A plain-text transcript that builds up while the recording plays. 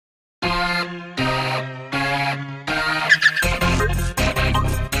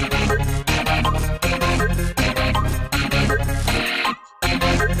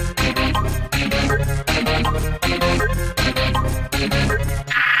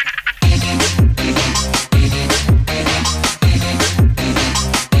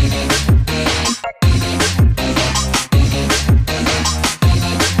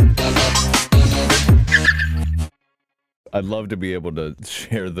I'd love to be able to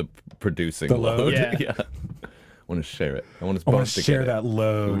share the producing The load? Yeah. I want to share it. I want us I want both to to share get that it.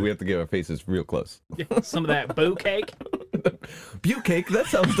 load. We have to get our faces real close. Some of that boo cake. Butte cake, that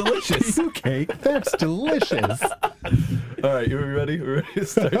sounds delicious. Cake, that's delicious. All right, you ready? We ready to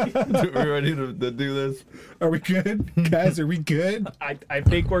start? We ready to do this? Are we good? Guys, are we good? I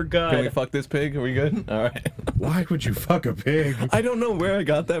think we're good. Can we fuck this pig? Are we good? All right. Why would you fuck a pig? I don't know where I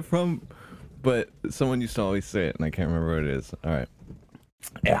got that from, but someone used to always say it, and I can't remember what it is. All right.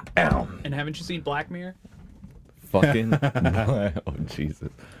 Yeah. Ow. And haven't you seen Black Mirror? Fucking. Oh, Jesus.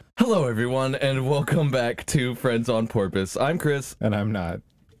 Hello, everyone, and welcome back to Friends on Porpoise. I'm Chris. And I'm not.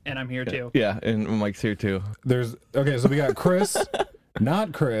 And I'm here too. Yeah, and Mike's here too. Okay, so we got Chris,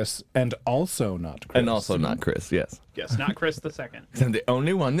 not Chris, and also not Chris. And also not Chris, yes. Yes, not Chris the second. I'm the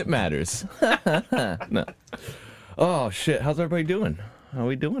only one that matters. No. Oh, shit. How's everybody doing? How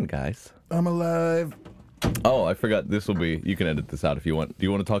we doing, guys? I'm alive. Oh, I forgot. This will be... You can edit this out if you want. Do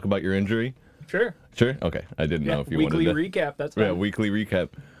you want to talk about your injury? Sure. Sure? Okay. I didn't know if you Weekly wanted to... recap. That's fine. Yeah, weekly recap.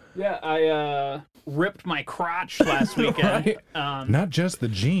 Yeah, I ripped my crotch last weekend. Not just the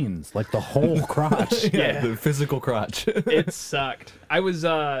jeans, like the whole crotch. Yeah. The physical crotch. It sucked. I was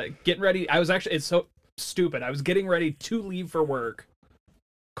getting ready. It's so stupid. I was getting ready to leave for work.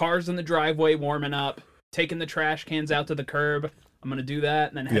 Cars in the driveway warming up, taking the trash cans out to the curb. I'm going to do that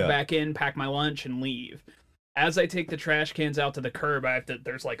and then head back in, pack my lunch and leave. As I take the trash cans out to the curb,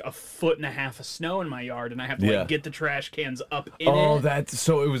 there's like 1.5 feet of snow in my yard, and I have to like get the trash cans up in it. Oh,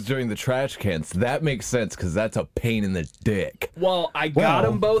 so it was during the trash cans. That makes sense, because that's a pain in the dick. Well, I got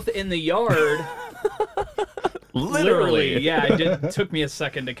them both in the yard. Literally. Yeah, it took me a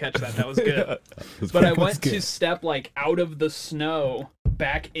second to catch that. That was good. But I went to step like out of the snow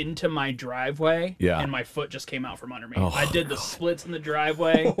back into my driveway, and my foot just came out from under me. I did the splits in the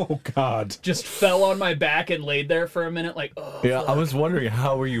driveway. Oh, God. Just fell on my back and laid there for a minute like, oh. Yeah, I was wondering,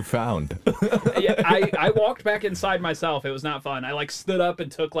 how were you found? Yeah, I walked back inside myself. It was not fun. I like stood up and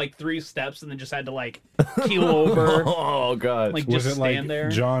took like 3 steps and then just had to like keel over. Oh, God. Like Was just it like stand there.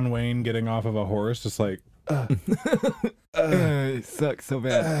 John Wayne getting off of a horse, just like, it sucks so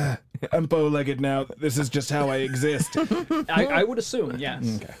bad. I'm bow-legged now. This is just how I exist. I would assume,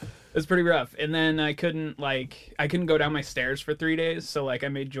 yes. Okay. It was pretty rough. And then I couldn't go down my stairs for 3 days. So like I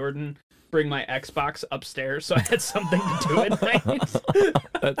made Jordan bring my Xbox upstairs so I had something to do at night.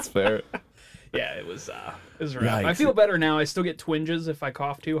 That's fair. Yeah, it was rough. Yikes. I feel better now. I still get twinges if I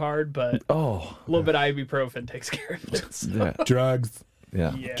cough too hard, but a little bit of ibuprofen takes care of it. So. Yeah. Drugs.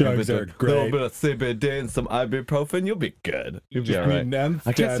 Yeah. Drugs are A great. little bit of CBD and some ibuprofen, you'll be good. You'll be all right.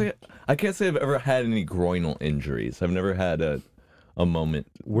 I can't say I've ever had any groinal injuries. I've never had a moment.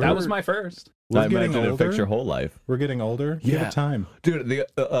 That was my first. I imagine it affects your whole life. We're getting older. Give it time. Dude,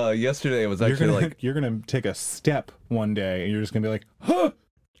 yesterday I was actually you're gonna take a step one day and you're just gonna be like, huh,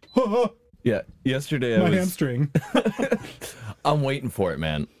 huh, huh. Yeah, yesterday My hamstring. I'm waiting for it,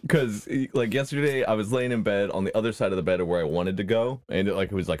 man. Because, like, yesterday I was laying in bed on the other side of the bed of where I wanted to go. And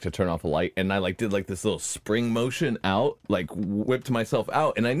it was, like, to turn off a light. And I, like, did, like, this little spring motion out. Like, whipped myself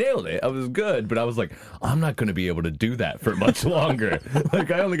out. And I nailed it. I was good. But I was like, I'm not going to be able to do that for much longer.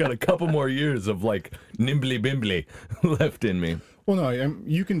 Like, I only got a couple more years of, like, nimbly-bimbly left in me. Well, no,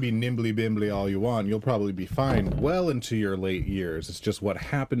 you can be nimbly-bimbly all you want. You'll probably be fine well into your late years. It's just what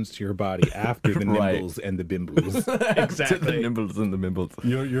happens to your body after the nimbles and the bimbles. Exactly. The nimbles and the mimbles.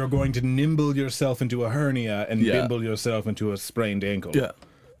 You're going to nimble yourself into a hernia and bimble yourself into a sprained ankle. Yeah.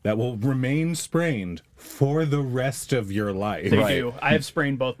 That will remain sprained for the rest of your life. They do. I have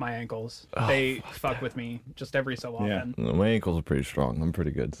sprained both my ankles. They fuck with me just every so often. Yeah. My ankles are pretty strong. I'm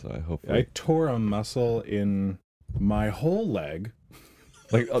pretty good, so I hope. I tore a muscle in my whole leg.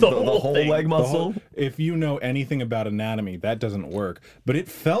 Like the whole leg muscle? If you know anything about anatomy, that doesn't work. But it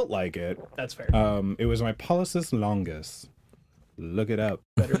felt like it. That's fair. It was my pollicis longus. Look it up.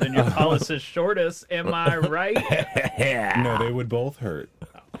 Better than your pollicis shortus, am I right? No, they would both hurt.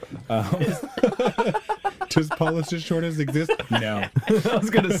 Does pollicis shortus exist? No. I was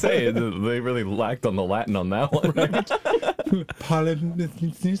going to say, they really lacked on the Latin on that one. Pollicis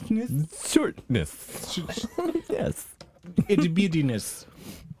Shortness. Yes. itty-bittiness.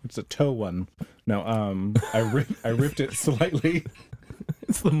 It's a toe one. No, I ripped it slightly.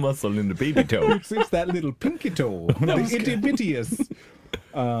 It's the muscle in the baby toe. It's that little pinky toe. The itty-bittiest.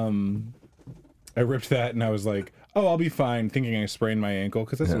 I ripped that and I was like, oh, I'll be fine, thinking I sprained my ankle,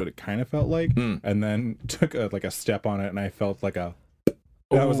 because that's what it kind of felt like. And then took a step on it and I felt like a...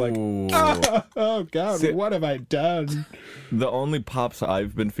 And I was like, oh God, what have I done? The only pops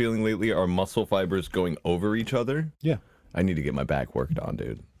I've been feeling lately are muscle fibers going over each other. Yeah. I need to get my back worked on,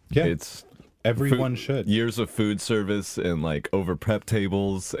 dude. Yeah. It's Everyone should. Years of food service and like over prep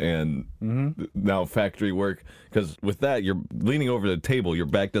tables and now factory work. Because with that, you're leaning over the table, your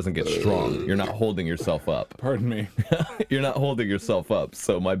back doesn't get strong. You're not holding yourself up. Pardon me. You're not holding yourself up,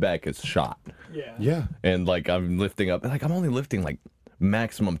 so my back is shot. Yeah. Yeah. And like I'm lifting up, like I'm only lifting like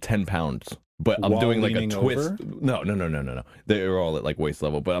maximum 10 pounds. But I'm While doing like a leaning twist. over? No. They're all at like waist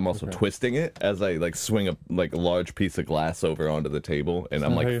level, but I'm also twisting it as I like swing a like a large piece of glass over onto the table, and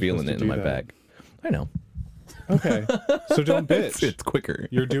I'm not how like you're feeling supposed it to in do my that. back. I know. Okay. So don't bitch. It's quicker.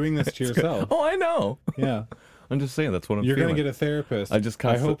 You're doing this to yourself. Oh, I know. Yeah. I'm just saying that's what I'm You're feeling. gonna get a therapist. I just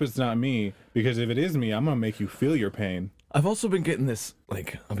I hope it's not me, because if it is me, I'm gonna make you feel your pain. I've also been getting this,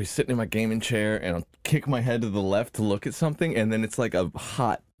 like, I'll be sitting in my gaming chair and I'll kick my head to the left to look at something, and then it's like a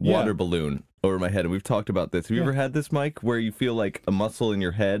hot water balloon over my head. And we've talked about this. Have you ever had this, Mike, where you feel like a muscle in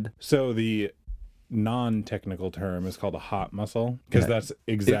your head? So the non-technical term is called a hot muscle, because that's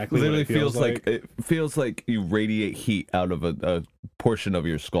exactly It literally what it feels like. it feels like you radiate heat out of a portion of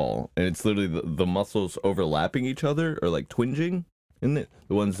your skull, and it's literally the muscles overlapping each other or like twinging, isn't it?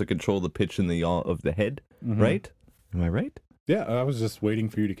 The ones that control the pitch and the yaw of the head, right? Am I right? Yeah, I was just waiting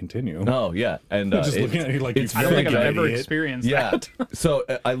for you to continue. Oh yeah, and Just looking at you like you it's I don't think I've fucking ever idiot. experienced yeah. that. So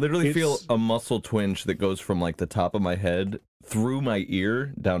I literally feel It's- a muscle twinge that goes from like the top of my head through my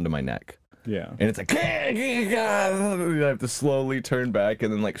ear down to my neck. Yeah. And it's like, I have to slowly turn back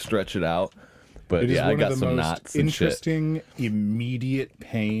and then like stretch it out. But It is yeah, I one got of the some most knots and shit. interesting, immediate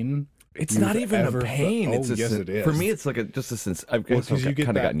pain. It's you've not even a ever pain. fe- It's Oh, a yes, it is. For me, it's like just a sense. I've Well, guess 'cause I've you get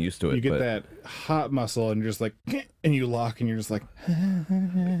kind of that- gotten used to it. You get but that hot muscle, and you're just like, and you lock, and you're just like,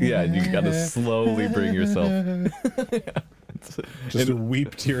 yeah, and you got to slowly bring yourself. just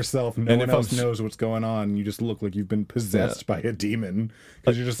weep to yourself. No and one if I'm else s- knows what's going on. You just look like you've been possessed by a demon,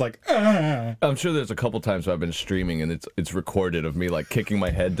 because you're just like, ah. I'm sure there's a couple times where I've been streaming and it's recorded of me like kicking my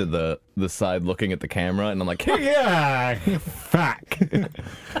head to the side, looking at the camera, and I'm like, hey, yeah, fuck.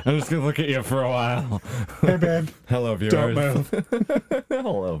 I'm just gonna look at you for a while. Hey, babe, Hello, viewers. don't move.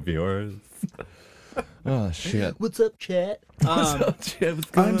 Hello, viewers. Oh shit. What's up, chat? Chat, what's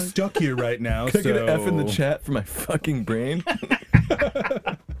going I'm on? stuck here right now. Can I get so... an F in the chat for my fucking brain?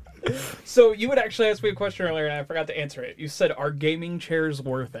 So you would actually ask me a question earlier, and I forgot to answer it. You said, "Are gaming chairs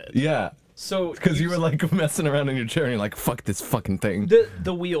worth it?" Yeah, So because you were like messing around in your chair and you're like, fuck this fucking thing.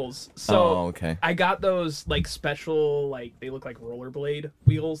 the wheels. So Oh, okay. I got those like special, like they look like rollerblade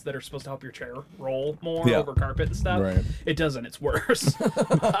wheels that are supposed to help your chair roll more Yeah. over carpet and stuff. Right. It doesn't. It's worse.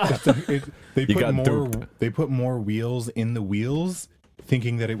 They You put got more. duped. They put more wheels in the wheels,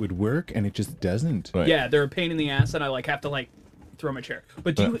 thinking that it would work, and it just doesn't. Right. Yeah, they're a pain in the ass, and I like have to like throw my chair.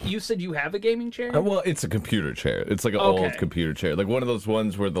 But you said you have a gaming chair? Well, it's a computer chair. It's like an Okay. old computer chair, like one of those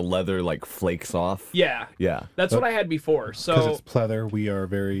ones where the leather like flakes off. Yeah. Yeah. That's what I had before. Because So it's pleather, we are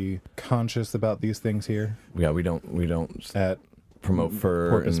very conscious about these things here Yeah, we don't at promote fur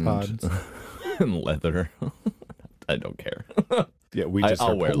Porpoise and, Pods. and leather. I don't care. Yeah, we I- just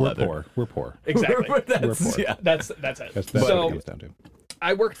I'll are wear poor. leather. We're poor. We're poor. exactly. That's, poor. yeah. That's it. That's So- what it comes down to.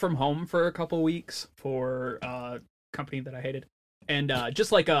 I worked from home for a couple weeks for a company that I hated. And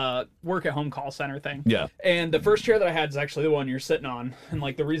just like a work at home call center thing. Yeah. And the first chair that I had is actually the one you're sitting on. And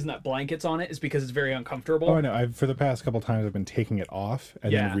like the reason that blanket's on it is because it's very uncomfortable. Oh, I know. For the past couple times, I've been taking it off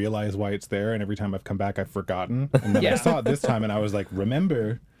and Yeah. then realize why it's there. And every time I've come back, I've forgotten. And then Yeah. I saw it this time, and I was like,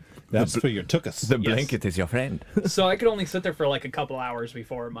 "Remember, that's for your tuchus." The Yes. blanket is your friend. So I could only sit there for like a couple hours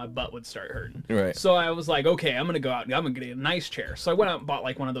before my butt would start hurting. Right. So I was like, okay, I'm gonna go out and I'm gonna get a nice chair. So I went out and bought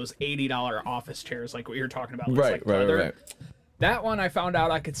like one of those $80 office chairs, like what you're talking about. That's, like, leather. That one I found out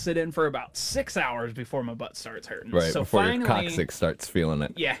I could sit in for about 6 hours before my butt starts hurting. Right, So before finally, your coccyx starts feeling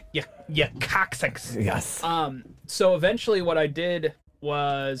it. Yeah, coccyx. Yes. So eventually what I did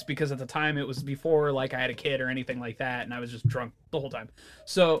was, because at the time it was before like I had a kid or anything like that, and I was just drunk the whole time.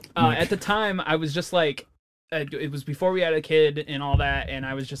 So at the time I was just like, it was before we had a kid and all that, and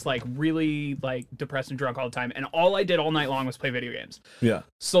I was just like really like depressed and drunk all the time, and all I did all night long was play video games. Yeah.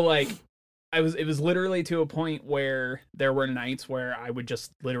 So like it was literally to a point where there were nights where I would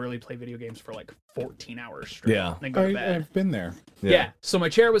just literally play video games for like 14 hours straight. Yeah. And then go to bed. I've been there. Yeah. So my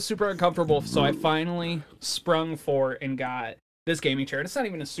chair was super uncomfortable, so I finally sprung for and got this gaming chair. And it's not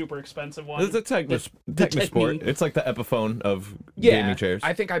even a super expensive one. It's a Technosport. Technique. It's like the Epiphone of Yeah, gaming chairs.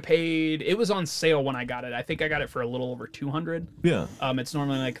 I think I paid. It was on sale when I got it. I think I got it for a little over 200. Yeah. It's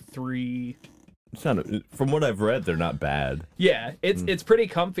normally like $3. It's not, from what I've read, they're not bad. Yeah, it's pretty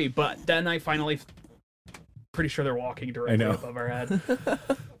comfy. But then I finally, pretty sure they're walking directly know. above our head.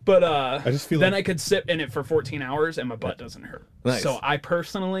 But I just feel then like I could sit in it for 14 hours and my butt doesn't hurt. Nice. So I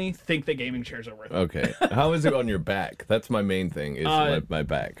personally think the gaming chairs are worth it. Okay. How is it on your back? That's my main thing. Is my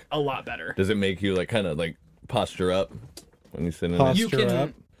back. A lot better. Does it make you like kind of like posture up when you sit in Posture it? You can up.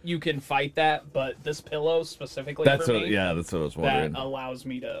 you can fight that, but this pillow specifically That's for what. me, Yeah, that's what I was that wondering. allows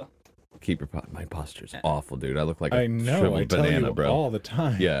me to. Keep your my posture's awful, dude. I look like a I know. shriveled I tell banana, you bro. all the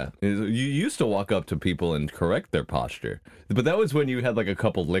time. Yeah, you used to walk up to people and correct their posture, but that was when you had like a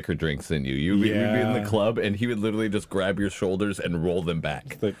couple liquor drinks in you. You'd be in Yeah. the club, and he would literally just grab your shoulders and roll them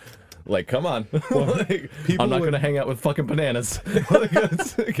back. Like, come on, like, people I'm not would- gonna hang out with fucking bananas. Like,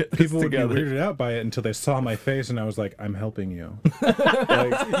 let's get this People would be together. weirded out by it until they saw my face, and I was like, "I'm helping you."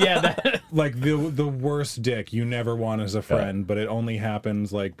 like, Yeah, that, like the worst dick you never want as a friend, but it only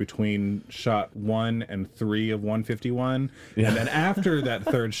happens like between shot 1 and 3 of 151, and then after that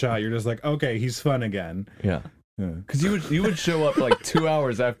third shot, you're just like, "Okay, he's fun again." Yeah. Because you would show up like 2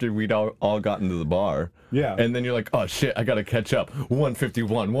 hours after we'd all gotten to the bar. Yeah. And then you're like, oh shit, I gotta catch up.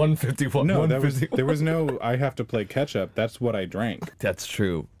 151, 151, No, 151. there was no. I have to play catch up. That's what I drank. That's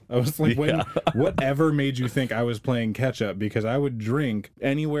true. I was like, Yeah. whatever made you think I was playing catch up? Because I would drink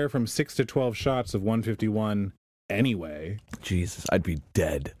anywhere from 6 to 12 shots of 151 anyway. Jesus, I'd be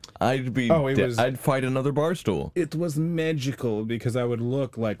dead. I'd be Oh, it dead. was- I'd fight another bar stool. It was magical because I would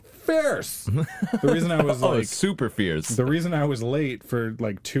look like fierce. The reason I was Oh, like, super fierce. the reason I was late for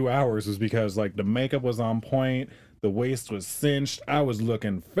like 2 hours was because like the makeup was on point, the waist was cinched, I was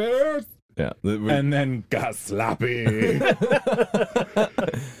looking fierce. Yeah. And then got sloppy. Like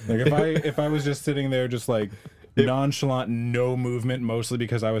if I was just sitting there just like nonchalant, no movement, mostly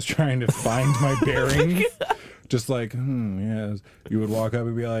because I was trying to find my bearings, just like yes, you would walk up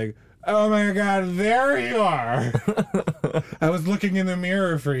and be like, "Oh my god, there you are!" I was looking in the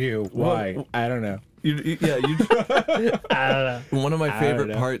mirror for you. Why? I don't know. One of my don't favorite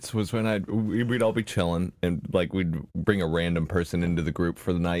know. parts was when we'd all be chilling and like we'd bring a random person into the group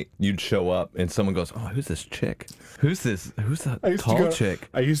for the night. You'd show up and someone goes, "Oh, who's this chick? Who's that I used to tall go- chick?"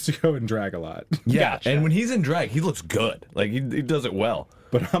 I used to go and drag a lot, Yeah, Gotcha. and when he's in drag, he looks good. Like he does it well.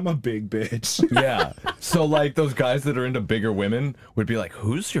 but I'm a big bitch. Yeah. So like those guys that are into bigger women would be like,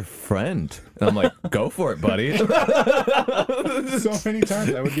 "Who's your friend?" And I'm like, "Go for it, buddy." So many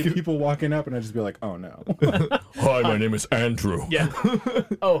times I would get people walking up and I'd just be like, "Oh no." Hi, my name is Andrew. yeah.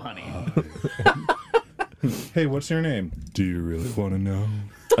 Oh, honey. Hey, what's your name? Do you really want to know?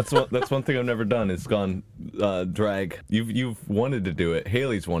 That's one thing I've never done is gone drag. You've wanted to do it.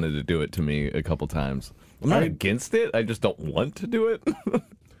 Haley's wanted to do it to me a couple times. I'm not against it. I just don't want to do it.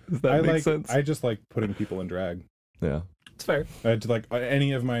 Does that make sense? I just like putting people in drag. Yeah. It's fair. I had to like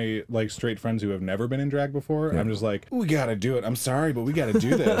any of my like straight friends who have never been in drag before. I'm just like, we gotta do it. I'm sorry, but we gotta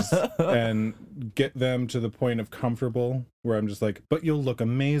do this and get them to the point of comfortable where I'm just like, but you'll look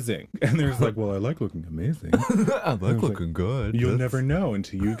amazing. And there's like, well, I like looking amazing. I like looking good. You'll never know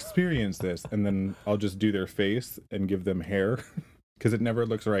until you experience this. And then I'll just do their face and give them hair because it never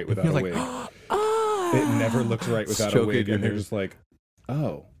looks right without a like, wig. It never looks right without a Stroking wig. your And they're hair. just like,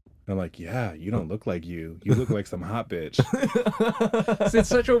 oh. And I'm like, yeah, you don't look like you. You look like some hot bitch. It's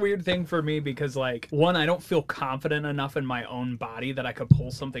such a weird thing for me because, like, one, I don't feel confident enough in my own body that I could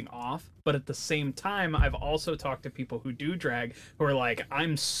pull something off. But at the same time, I've also talked to people who do drag who are like,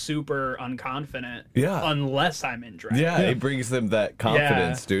 I'm super unconfident Yeah. unless I'm in drag. Yeah, it brings them that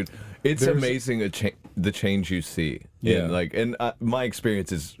confidence, dude. It's amazing the change you see. Yeah. And my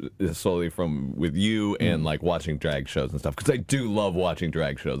experience is solely from with you and like watching drag shows and stuff because I do love watching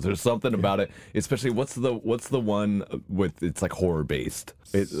drag shows. There's something about it, especially what's the one with it's like horror based.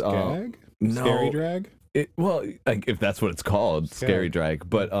 Skag? no. Scary drag? Well, like, if that's what it's called, scary drag.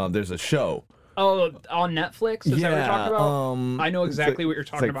 But there's a show. Oh, on Netflix? Is that what you're talking about? I know it's exactly like- what you're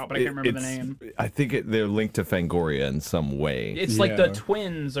talking about, but I can't remember the it's- name. I think they're linked to Fangoria in some way. It's like the Yeah.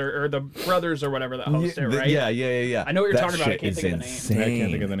 twins or the brothers or whatever that host it, right? Yeah. I know what you're That talking about. I shit can't is think of the name. insane. I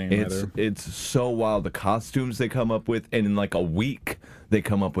can't think of the name either. It's so wild. The costumes they come up with, and in like a week they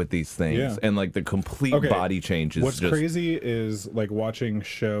come up with these things, Yeah. and like the complete Okay, body changes. What's just, crazy is like watching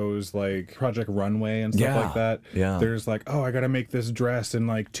shows like Project Runway and stuff Yeah, like that. yeah. There's like, oh, I gotta make this dress in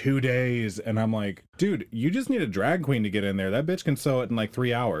like 2 days. And I'm like, dude, you just need a drag queen to get in there. That bitch can sew it in like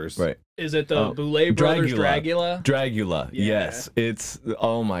 3 hours. Right. Is it the Boulet Brothers Dragula? Dragula, yes. It's,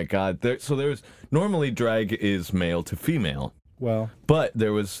 oh my god. There's normally drag is male to female. Well, But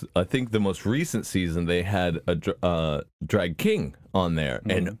there was, I think, the most recent season they had a drag king on there,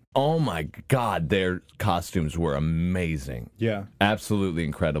 and oh my god, their costumes were amazing, yeah. absolutely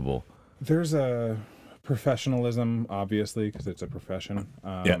incredible. There's a professionalism, obviously, because it's a profession,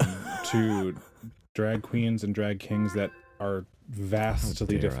 to drag queens and drag kings that are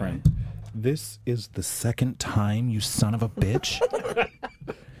vastly different. This is the second time, you son of a bitch.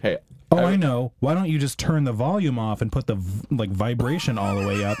 Hey. Oh, I know. Why don't you just turn the volume off and put the vibration all the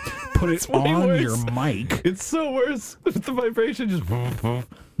way up? Put it on worse. your mic. It's so worse. The vibration just.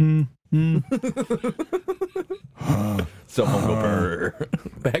 Someone go brr.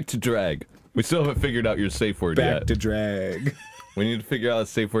 Back to drag. We still haven't figured out your safe word Back yet. to drag. We need to figure out a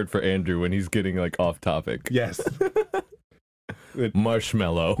safe word for Andrew when he's getting like off topic. Yes.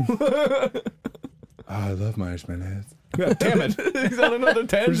 Marshmallow. I love marshmallows. Damn it. He's on another Just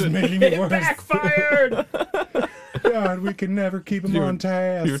tangent. making it It worse. backfired. God, we can never keep him on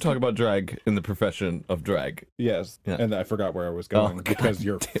task. You were talking about drag in the profession of drag. Yes. Yeah. And I forgot where I was going God because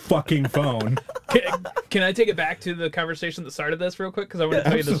your fucking phone. Can I take it back to the conversation that started this real quick? Because I want to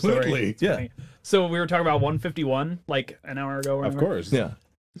tell you the story. absolutely. It's Yeah. funny. So we were talking about 151 like an hour ago. Of remember? course. Yeah.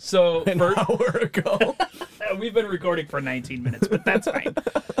 So An hour ago. we've been recording for 19 minutes, but that's fine.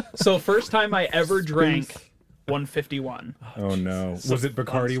 So first time I ever drank 151. Oh no. So Was it fun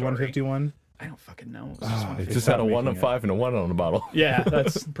Bacardi story. 151? I don't fucking know. It was just Oh, 151. Just had a Stop 1 on making 5 and a 1 on the bottle. Yeah,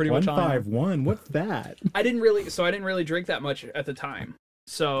 that's pretty much all. I know. 151. What's that? I didn't really drink that much at the time.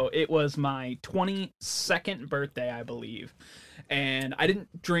 So it was my 22nd birthday, I believe. And I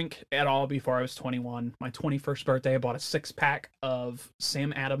didn't drink at all before I was 21. My 21st birthday, I bought a 6-pack of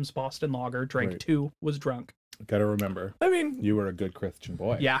Sam Adams Boston Lager, drank Right. 2, was drunk. Gotta remember, I mean, you were a good Christian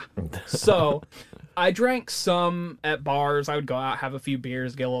boy. Yeah. So I drank some at bars. I would go out, have a few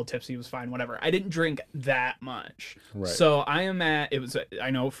beers, get a little tipsy, it was fine, whatever. I didn't drink that much. Right. So I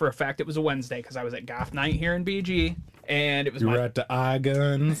know for a fact it was a Wednesday because I was at Goth Night here in BG. And it was You my were at the eye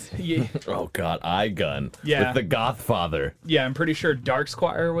guns. yeah, oh god, Eye Gun. Yeah. With the Gothfather. yeah, I'm pretty sure Dark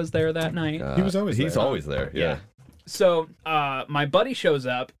Squire was there that night. He was always He's there. always there. Yeah. So my buddy shows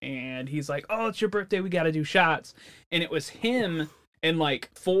up and he's like, "Oh, it's your birthday. We got to do shots." And it was him and like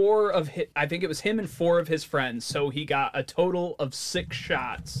 4 of his, I think it was him and 4 of his friends. So he got a total of 6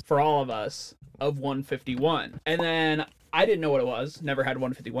 shots for all of us of 151. And then I didn't know what it was. Never had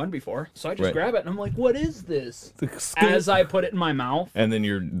 151 before. So I just Right. grab it and I'm like, "What is this?" As I put it in my mouth. And then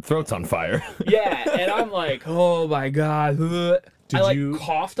your throat's on fire. Yeah, and I'm like, "Oh my god." I like you-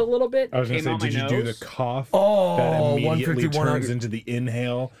 coughed a little bit. I was gonna came say, out did my you do nose. the cough Oh, that immediately 151 turns into the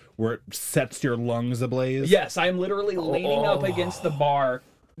inhale where it sets your lungs ablaze? Yes, I'm literally leaning up against the bar.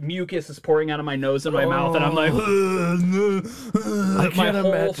 Mucus is pouring out of my nose and my mouth, and I'm like, my can't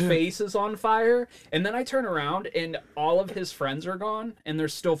whole imagine. face is on fire. And then I turn around, and all of his friends are gone, and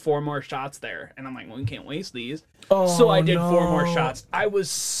there's still 4 more shots there. And I'm like, well, we can't waste these. So I did 4 more shots. I was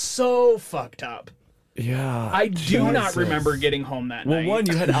so fucked up. Yeah. I do not remember getting home that Well, night. one,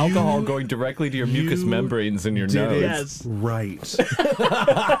 you had alcohol going directly to your mucous you membranes in your did nose. it Yes. right.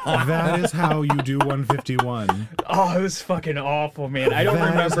 That is how you do 151. Oh, it was fucking awful, man. I don't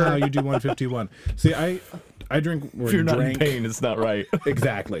That is remember. how you do 151. See, I drink. If you're not in pain, it's not right.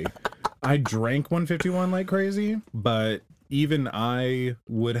 Exactly. I drank 151 like crazy, but even I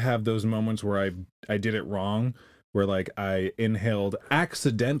would have those moments where I did it wrong, where like I inhaled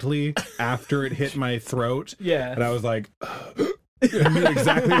accidentally after it hit my throat. Yeah. And I was like, I made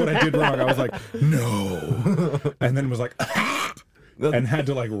exactly what I did wrong. I was like, no. And then was like, and had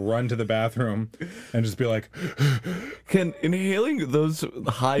to like run to the bathroom and just be like, Can inhaling those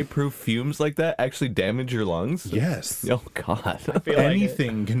high-proof fumes like that actually damage your lungs? yes. Oh God. feel like it.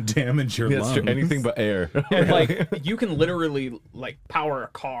 Anything can damage your That's lungs. true. Anything but air. And like you can literally like power a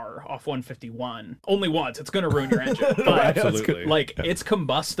car off 151 only once. It's gonna ruin your engine, but Absolutely. like it's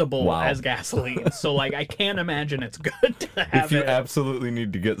combustible Wow. as gasoline. So like I can't imagine it's good to have If you it. absolutely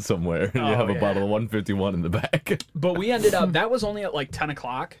need to get somewhere, you have a yeah. bottle of 151 in the back. But we ended up. That was only at like 10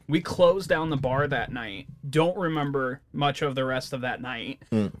 o'clock. We closed down the bar that night. Don't remember much of the rest of that night.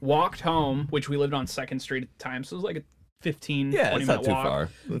 Walked home, which we lived on 2nd Street at the time, so it was like a 15, 20 it's minute not too walk. far.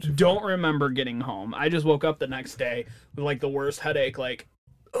 Not too Don't remember getting home. I just woke up the next day with like the worst headache. Like,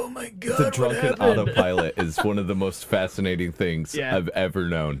 oh my god, The what drunken happened? autopilot is one of the most fascinating things Yeah. I've ever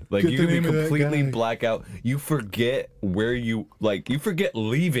known. Like Get you the can be name of that completely guy. blackout. You forget where you forget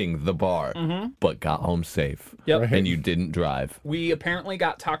leaving the bar, but got home safe. Yep. Right. And you didn't drive. We apparently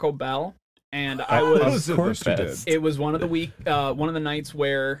got Taco Bell, and I was. Those are Of course the you did. best. It was one of the nights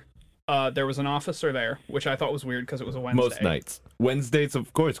where there was an officer there, which I thought was weird because it was a Wednesday. Most nights. Wednesdays,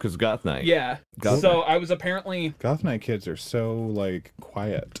 of course, because Goth night. Yeah. Goth So I was apparently, Goth Night kids are so like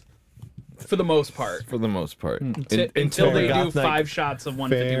quiet. for the most part, For the most part. until they do Goth Night- 5 shots of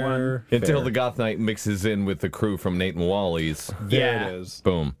 151. Until fair. the Goth Night mixes in with the crew from Nate and Wally's. There Yeah. it is.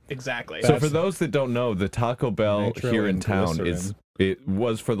 Boom. Exactly. So for those that don't know, the Taco Bell Nitro here in and town glycerin. it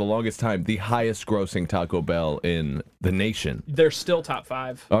was for the longest time the highest grossing Taco Bell in the nation. They're still top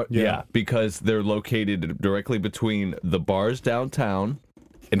 5. Yeah, because they're located directly between the bars downtown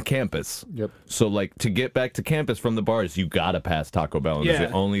and campus. Yep. So, like, to get back to campus from the bars, you gotta pass Taco Bell, and it's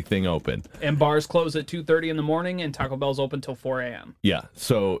the only thing open. And bars close at 2:30 in the morning, and Taco Bell's open till 4 a.m. Yeah,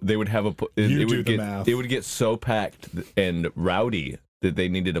 so they would have it would get so packed and rowdy that they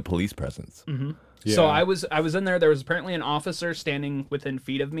needed a police presence. Mm-hmm. Yeah. So I was in there. There was apparently an officer standing within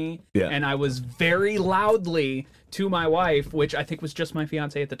feet of me, and I was very loudly to my wife, which I think was just my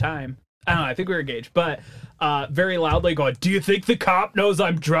fiance at the time. I don't know. I think we were engaged, but very loudly going, "Do you think the cop knows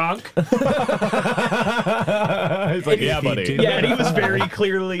I'm drunk?" He's like, "Yeah, buddy." Yeah, and he was very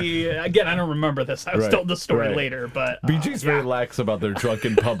clearly. Again, I don't remember this. I was told the story later, but BG's very lax about their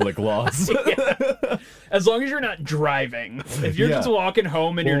drunken public laws. As long as you're not driving. If you're just walking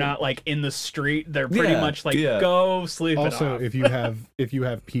home and you're not like in the street, they're pretty much like, go sleep it Also, off. if you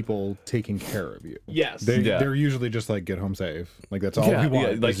have people taking care of you, Yes. they're usually just like, get home safe. Like, that's all we want.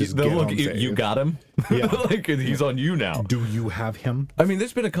 Yeah, like, is just they'll get look, home safe. you got him. Yeah. Like, he's on you now. Do you have him? I mean,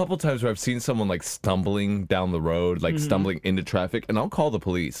 there's been a couple times where I've seen someone like stumbling down the road, like stumbling into traffic, and I'll call the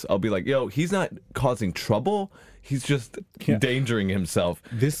police. I'll be like, "Yo, he's not causing trouble. He's just endangering himself."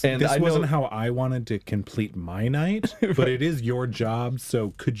 This wasn't how I wanted to complete my night, but it is your job.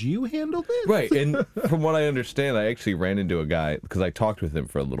 So could you handle this? Right, and from what I understand, I actually ran into a guy because I talked with him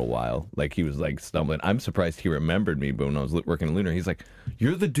for a little while. Like, he was like stumbling. I'm surprised he remembered me, but when I was working in Lunar, he's like,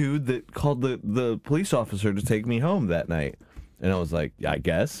 "You're the dude that called the police officer to take me home that night." And I was like, "I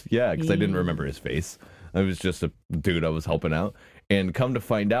guess, yeah," because I didn't remember his face. I was just a dude I was helping out. And come to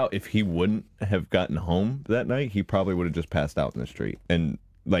find out, if he wouldn't have gotten home that night, he probably would have just passed out in the street, and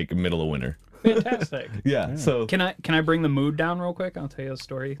like middle of winter. Fantastic. Yeah. So Can I bring the mood down real quick? I'll tell you a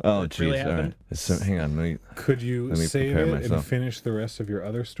story. oh, that really jeez. All happened. right. So, hang on. Could you Let me save prepare it myself. and finish the rest of your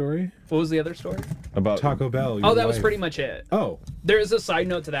other story? What was the other story? About Taco Bell. Oh, your that was wife. pretty much it. Oh, There is a side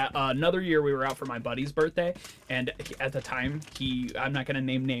note to that. Another year we were out for my buddy's birthday, and at the time I'm not going to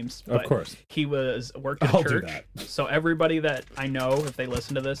name names, but course. he worked at I'll a do church. that. So everybody that I know, if they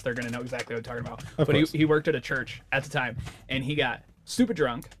listen to this, they're going to know exactly what I'm talking about. But course. he worked at a church at the time, and he got stupid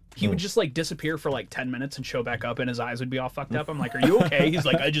drunk. He would just like disappear for like 10 minutes and show back up, and his eyes would be all fucked up. I'm like, "Are you okay?" He's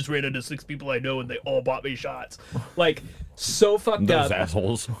like, "I just ran into 6 people I know, and they all bought me shots." Like, so fucked those up.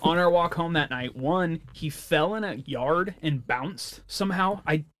 assholes. On our walk home that night, he fell in a yard and bounced somehow.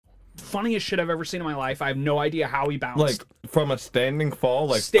 Funniest shit I've ever seen in my life. I have no idea how he bounced. Like from a standing fall,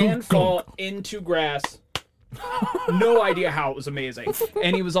 like Fall into grass. No idea how. It was amazing.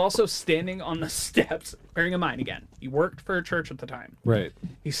 And he was also standing on the steps. Bearing in mind, again, he worked for a church at the time. right.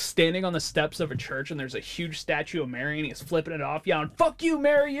 He's standing on the steps of a church, and there's a huge statue of Mary, and he's flipping it off, yelling, "Fuck you,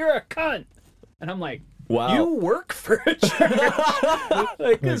 Mary, you're a cunt." And I'm like, Wow. you work for a church?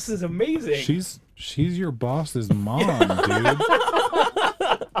 Like, this is amazing. She's your boss's mom, dude.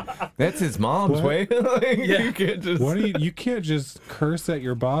 That's his mom's way. Like, Yeah. You can't just. What do you can't just curse at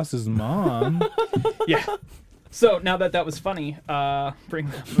your boss's mom. Yeah. So now that was funny, bring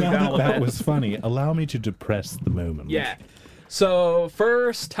the mood down a Now little that bit. was funny. Allow me to depress the moment. Yeah. So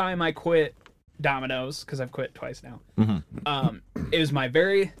first time I quit Domino's, because I've quit twice now. It was my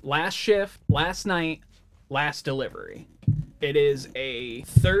very last shift, last night, last delivery. It is a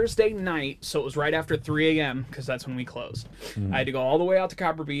Thursday night, so it was right after 3 a.m. because that's when we closed. I had to go all the way out to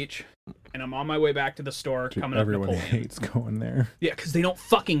Copper Beach, and I'm on my way back to the store coming up Everyone Napoleon. hates going there. Yeah, because they don't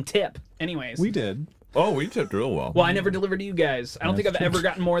fucking tip. Anyways. We did. Oh, we tipped real well. Well, I never delivered to you guys. I don't think I've ever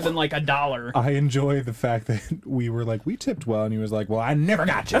gotten more than like $1. I enjoy the fact that we were like, we tipped well, and he was like, well, I never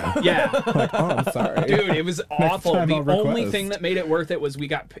got you. Yeah. Like, oh, I'm sorry. Dude, it was awful. time The I'll only request. thing that made it worth it was you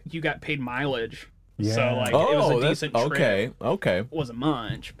got paid mileage. Yeah. So like Oh, it was a that's decent trip. okay. Okay. It wasn't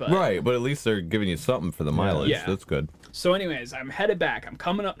much, but Right, but at least they're giving you something for the mileage. Yeah. That's good. So anyways, I'm headed back. I'm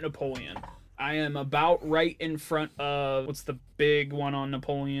coming up Napoleon. I am about right in front of what's the big one on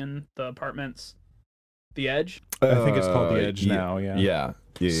Napoleon, the apartments? The Edge? I think it's called The Edge now, yeah.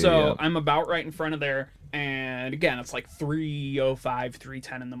 Yeah. So I'm about right in front of there, and again, it's like 3:05,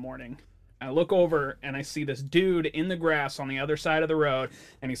 3:10 in the morning. I look over and I see this dude in the grass on the other side of the road,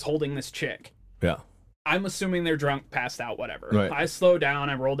 and he's holding this chick. Yeah. I'm assuming they're drunk, passed out, whatever. Right. I slow down,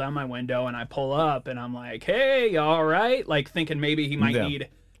 I roll down my window, and I pull up, and I'm like, "Hey, you all right?" Like thinking maybe he might Yeah. need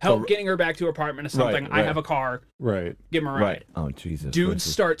help getting her back to her apartment or something. I right. have a car, Right. give him a ride. Right. Oh, Jesus. Dude Christ.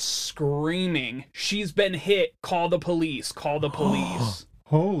 starts screaming, "She's been hit! Call the police! Call the police!"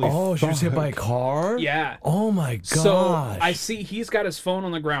 Holy Oh, she was hit fuck. by a car? Yeah. Oh, my gosh. So I see he's got his phone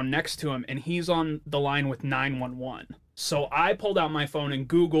on the ground next to him, and he's on the line with So I pulled out my phone and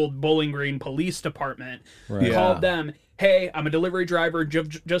Googled Bowling Green Police Department, Right. called them. hey, I'm a delivery driver,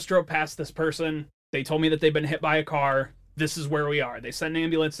 just drove past this person. They told me that they've been hit by a car. This is where we are. They sent an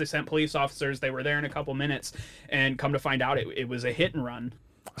ambulance, they sent police officers, they were there in a couple minutes, and come to find out it was a hit and run.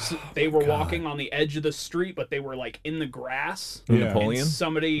 So they were walking on the edge of the street, but they were like in the grass. Yeah. Napoleon? And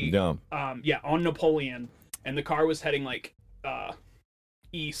somebody, Yeah. On Napoleon, and the car was heading like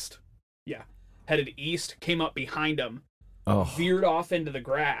east. Yeah, headed east, came up behind them, Oh, veered off into the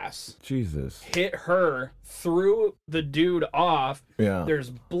grass, Jesus. hit her, threw the dude off. Yeah.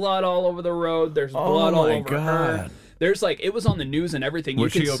 There's blood all over the road. There's Oh blood all my over her. God. There's like, it was on the news and everything.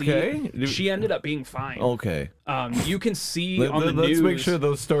 Was you she can see, okay? She ended up being fine. Okay. You can see on the Let's news. make sure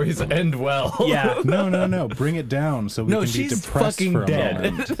those stories end well. Yeah. No. Bring it down so we No, can be she's depressed fucking for a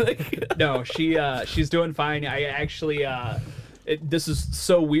dead. moment. No, she's doing fine. I actually, this is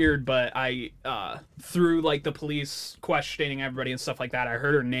so weird, but I through like the police questioning everybody and stuff like that, I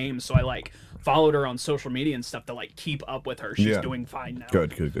heard her name, so I like followed her on social media and stuff to like keep up with her. She's Yeah. doing fine now.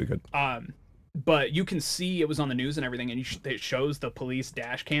 Good. But you can see it was on the news and everything, and it shows the police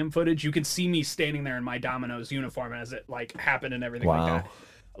dash cam footage. You can see me standing there in my Domino's uniform as it like happened and everything Wow. like that.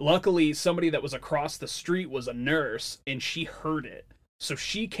 Luckily, somebody that was across the street was a nurse, and she heard it. So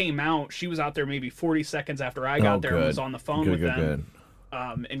she came out. She was out there maybe 40 seconds after I got there and was on the phone with them.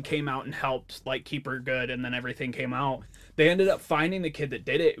 And came out and helped like keep her good, and then everything came out. They ended up finding the kid that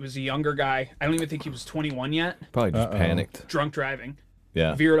did it. It was a younger guy. I don't even think he was 21 yet. Probably just panicked. Drunk driving.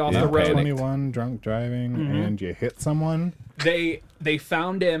 Yeah. Veered off the road. 21, drunk driving, and you hit someone. They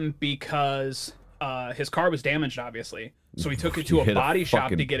found him because his car was damaged, obviously. So he took it to a hit a body shop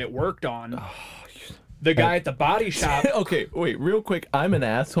fucking- to get it worked on. The guy at the body shop. Okay, wait, real quick. I'm an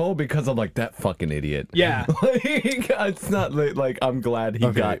asshole because I'm like that fucking idiot. Yeah. Like, it's not like I'm glad he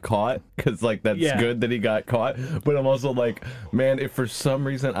got caught because like that's Yeah. good that he got caught. But I'm also like, man, if for some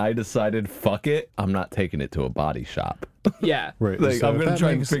reason I decided fuck it, I'm not taking it to a body shop. Yeah. Right. Like so I'm if gonna that try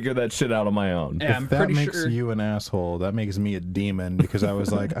and makes- figure that shit out on my own. Yeah, I'm That pretty makes sure. you an asshole. That makes me a demon because I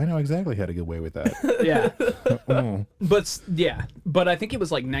was like, I know exactly how to get away with that. Yeah. Oh. But I think he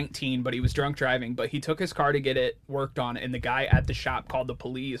was like 19, but he was drunk driving. But he took his car to get it worked on, and the guy at the shop called the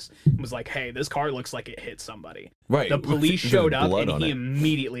police and was like, "Hey, this car looks like it hit somebody." Right. The police There's showed up, blood and on he it.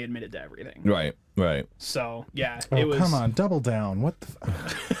 immediately admitted to everything. Right. So yeah, Oh, it was. come on, double down. What the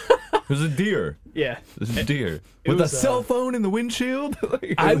There's a deer. Yeah, There's a deer with was, a cell phone in the windshield.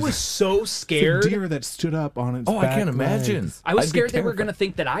 Like, I was so It's a scared. deer that stood up on its Oh, I back can't imagine. legs. I was I'd be scared they were terrified. gonna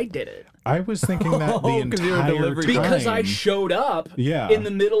think that I did it. I was thinking that the Oh, 'cause you were a entire delivery time. driver. Because I showed up Yeah. in the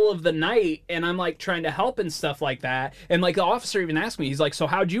middle of the night, and I'm like trying to help and stuff like that. And like the officer even asked me, he's like, "So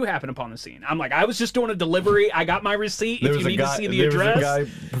how'd you happen upon the scene?" I'm like, "I was just doing a delivery. I got my receipt. There If was you a need guy. to see the There address." was a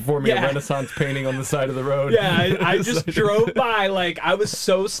guy performing Yeah. a Renaissance painting on the side of the road. Yeah, I just drove by. Like I was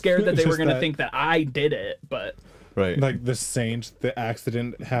so scared that they were Just gonna that- think that I did it, but Right. Like the saint, the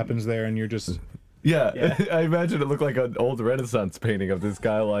accident happens there, and you're just Yeah, I imagine it looked like an old Renaissance painting of this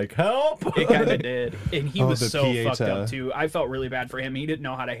guy, like, help! it kind of did. And he Oh, was the so fucked Pieta. up too. I felt really bad for him. He didn't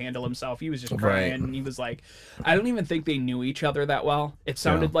know how to handle himself. He was just Right. crying. And he was like, I don't even think they knew each other that well. It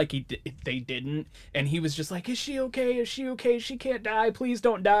sounded like they didn't. And he was just like, "Is she okay? Is she okay? She can't die. Please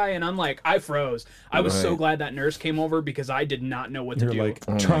don't die." And I'm like, I froze. I was so Right. glad that nurse came over because I did not know what to you're do. like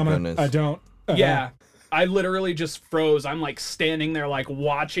my trauma. goodness. I don't. Yeah. I literally just froze. I'm like standing there, like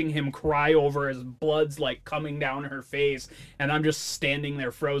watching him cry over his blood's like coming down her face. And I'm just standing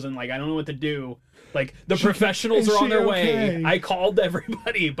there frozen, like I don't know what to do. Like the professionals is are on she their okay? way. I called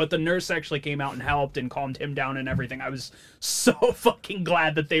everybody, but the nurse actually came out and helped and calmed him down and everything. I was so fucking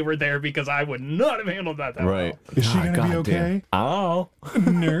glad that they were there because I would not have handled that Right. Is she gonna be goddamn. okay? Ow.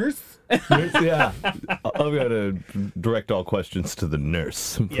 Nurse. Yeah. I'm going to direct all questions to the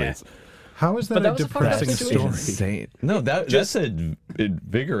nurse, please. Yeah. How is that But that a was a fucked up depressing situation. story? Insane. No, that's an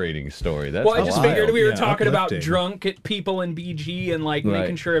invigorating story. That's Well, I just wild. figured we were Yeah, talking about uplifting. drunk people in BG and like Right.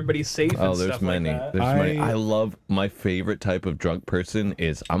 making sure everybody's safe Oh, and there's stuff many. like that. There's many. I- I love my favorite type of drunk person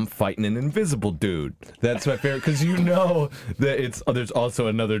is I'm fighting an invisible dude. That's my favorite because you know that there's also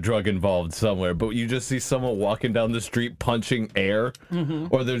another drug involved somewhere, but you just see someone walking down the street punching air,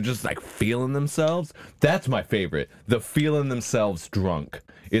 or they're just like feeling themselves. That's my favorite. The feeling themselves drunk.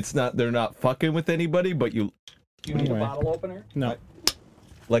 It's not they're not fucking with anybody, but you Do you need a Anyway. bottle opener? No,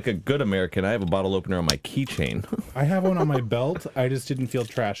 like a good American. I have a bottle opener on my keychain. I have one on my belt. I just didn't feel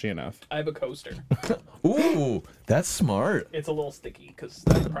trashy enough. I have a coaster. Ooh, that's smart. It's a little sticky because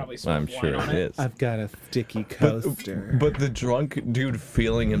I probably I'm spilled sure wine on it is. I've got a sticky coaster. But the drunk dude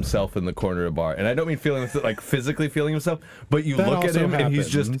feeling himself in the corner of a bar, and I don't mean feeling like physically feeling himself, but you That look at also him and he's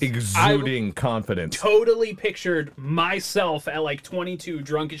just happens. exuding confidence. Totally pictured myself at like 22,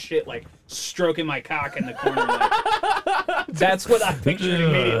 drunk as shit, like stroking my cock in the corner. Like, That's what I pictured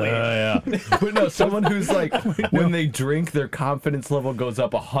immediately. Yeah. But no, someone who's like, when they drink, their confidence level goes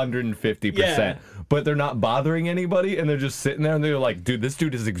up 150%. Yeah. But they're not bothering anybody, and they're just sitting there, and they're like, dude, this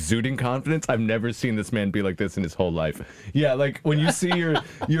dude is exuding confidence. I've never seen this man be like this in his whole life. Yeah, like when you see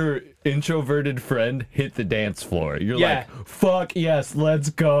your introverted friend hit the dance floor, you're like, fuck yes, let's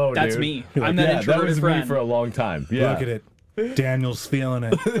go, That's dude. me. You're I'm like, that that introverted was friend. me for a long time. Yeah. Look at it. Daniel's feeling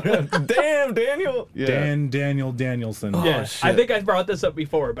it. Damn, Daniel. Yeah. Daniel Danielson. Yeah, shit. I think I brought this up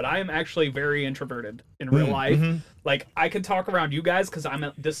before, but I am actually very introverted in real life. Like, I can talk around you guys because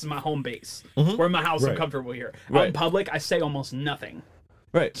this is my home base. We're in my house. I'm Right. comfortable here. Out in Right. public, I say almost nothing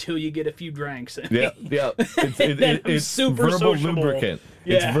Right. till you get a few drinks. Yeah, yeah. Then I'm It's super verbal sociable. lubricant.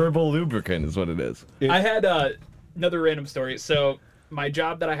 Yeah. It's verbal lubricant is what it is. I had another random story. So my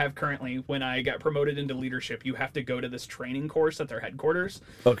job that I have currently, when I got promoted into leadership, you have to go to this training course at their headquarters.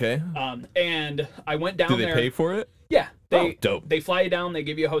 Okay. And I went down Do they there. pay for it? Yeah, they dope. They fly you down. They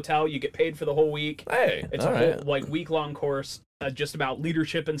give you a hotel. You get paid for the whole week. Hey, It's all a right. whole like week-long course just about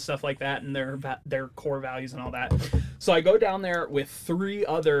leadership and stuff like that, and their core values and all that. So I go down there with 3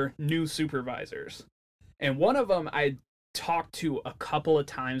 other new supervisors, and one of them I talked to a couple of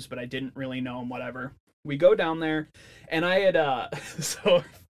times, but I didn't really know him. Whatever. We go down there, and I had so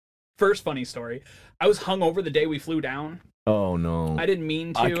first funny story. I was hungover the day we flew down. Oh no. I didn't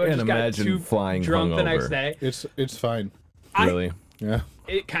mean to. I I can't just got imagine too flying drunk the next hungover. day. It's fine. Really? Yeah.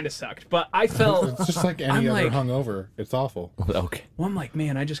 It kind of sucked, but I felt. It's just like I'm any other like- hungover. It's awful. Okay. Well, I'm like,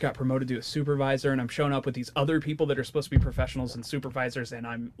 man, I just got promoted to a supervisor, and I'm showing up with these other people that are supposed to be professionals and supervisors, and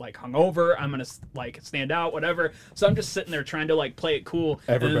I'm like hungover. I'm gonna like stand out, whatever. So I'm just sitting there trying to like play it cool.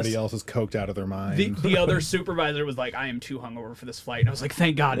 Everybody else is coked out of their mind. The other supervisor was like, I am too hungover for this flight. And I was like,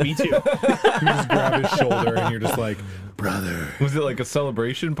 thank God, me too. You just grab his shoulder and you're just like, brother. Was it like a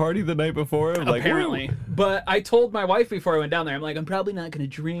celebration party the night before? Like, Apparently. woo. But I told my wife before I went down there, I'm like, I'm probably not gonna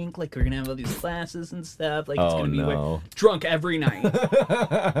drink. Like, we're gonna have all these classes and stuff. Like, it's Oh, gonna be no. weird. Drunk every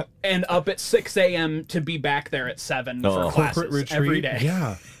night. And up at 6 a.m. to be back there at 7 for classes every day.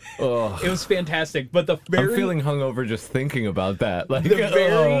 Yeah. Ugh. It was fantastic. But the I'm very, feeling hungover just thinking about that. Like,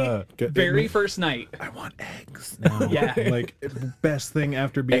 the Get- very first night. I want eggs now. Yeah. Like, best thing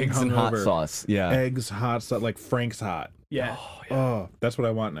after being eggs hungover. and hot sauce. Yeah. Eggs, hot sauce, like Frank's Hot. Yeah. Oh, that's what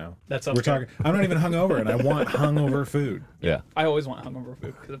I want now. That sounds We're talking. I'm not even hungover, and I want hungover food. Yeah. I always want hungover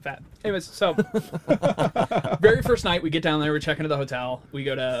food because I'm fat. Anyways, so very first night we get down there, we check into the hotel. We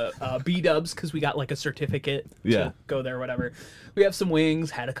go to B-Dubs because we got like a certificate Yeah. to go there, whatever. We have some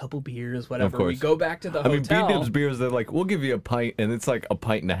wings, had a couple beers, whatever. We course. go back to the I mean, hotel. B-Dibs beers, they're like, we'll give you a pint, and it's like a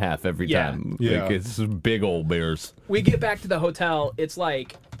pint and a half every Yeah. time. Yeah. Like, it's big old beers. We get back to the hotel. It's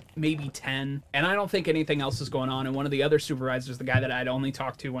like maybe 10, and I don't think anything else is going on. And one of the other supervisors, the guy that I'd only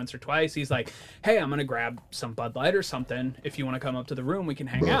talked to once or twice, he's like, hey, I'm gonna grab some Bud Light or something. If you want to come up to the room, we can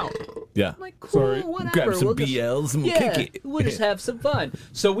hang out. Yeah. I'm like, cool, Sorry. whatever. Grab some we'll just- BLs and we'll yeah, kick it. we'll just have some fun.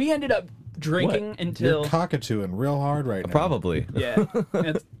 So we ended up drinking You're until cockatooing real hard right now. Probably. yeah,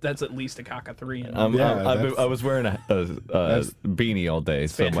 that's at least a cock 3. And Yeah, I was wearing a beanie all day,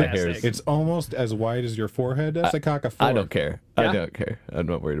 so my hair's. fantastic. It's almost as wide as your forehead. That's a cock of 4. I don't care. Yeah? I don't care. I'm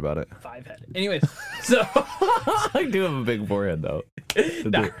not worried about it. 5 head. Anyways, so I do have a big forehead, though.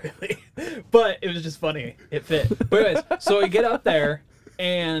 not really, but it was just funny. It fit. But anyways, so we get up there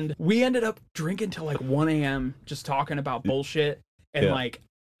and we ended up drinking till like 1 a.m. just talking about bullshit and Yeah. like.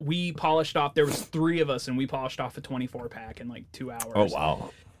 We polished off. There was 3 of us, and we polished off a 24-pack in like 2 hours. Oh,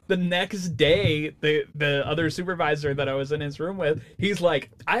 wow. The next day, the other supervisor that I was in his room with, he's like,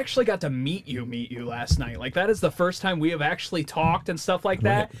 I actually got to meet you last night. Like, that is the first time we have actually talked and stuff like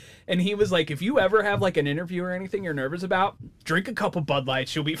that. And he was like, if you ever have like an interview or anything you're nervous about, drink a couple Bud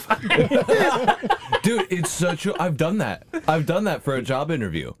Lights, you'll be fine. Dude, it's such a. I've done that. I've done that for a job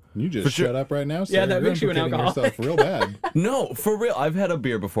interview. You just For sure. shut up right now. Yeah, Sarah. that You're makes you an implicating alcoholic. yourself real bad. No, for real. I've had a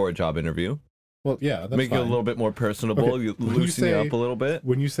beer before a job interview. Well, yeah, that's Make fine. you a little bit more personable. Okay, You when you loosen you say- up a little bit.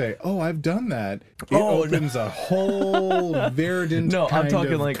 When you say, "Oh, I've done that," it Oh, no. opens a whole verdant No, I'm kind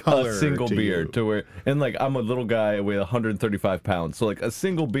talking of like color a single to beer you. to where, and like I'm a little guy with 135 pounds, so like a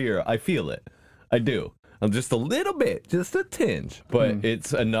single beer, I feel it. I do. I'm just a little bit, just a tinge, but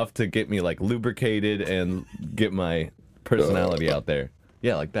it's enough to get me like lubricated and get my personality out there.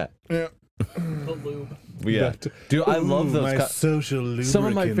 Yeah, like that. Yeah. The lube. But yeah, That- dude, I love Ooh, those. my social lubricant. Some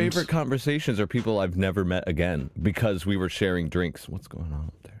of my favorite conversations are people I've never met again because we were sharing drinks. What's going on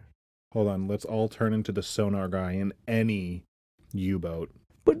up there? Hold on, let's all turn into the sonar guy in any U-boat.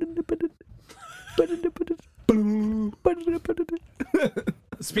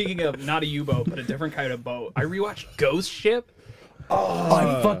 Speaking of not a U-boat, but a different kind of boat, I rewatched Ghost Ship.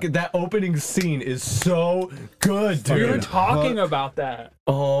 I fucking that opening scene is so good, We were dude. talking about that.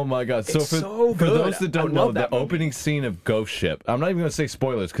 Oh my god! So It's for, so for good. those that I don't know, love the that movie. opening scene of Ghost Ship. I'm not even gonna say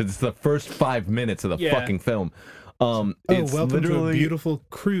spoilers because it's the first 5 minutes of the Yeah. fucking film. Oh, It's welcome to a literally beautiful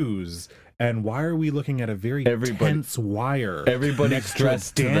cruise. And why are we looking at a very tense wire? everybody's next to a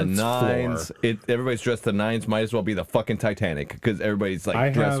dressed to the dance nines. floor? Everybody's dressed to the nines. Might as well be the fucking Titanic because everybody's like I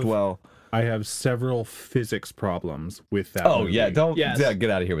dressed have- well. I have several physics problems with that. Oh movie. yeah, don't Yes. yeah, get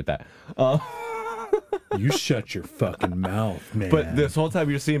out of here with that. You shut your fucking mouth, man. But this whole time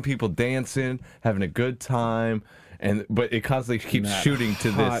you're seeing people dancing, having a good time, but it constantly keeps That shooting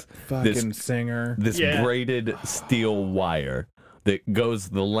to hot this fucking singer. Yeah. braided steel wire that goes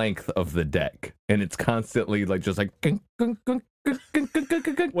the length of the deck, and it's constantly like just like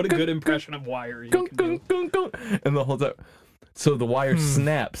What a good impression of Wire you can do. and the whole time. So the wire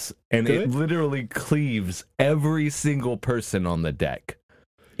snaps and it Good. literally cleaves every single person on the deck.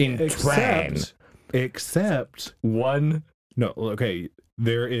 In twain. Except One. no, okay.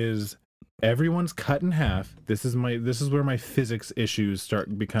 There is everyone's cut in half. This is where my physics issues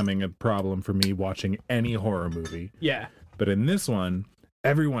start becoming a problem for me watching any horror movie. Yeah. But in this one,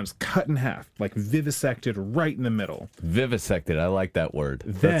 everyone's cut in half, like vivisected right in the middle. Vivisected. I like that word.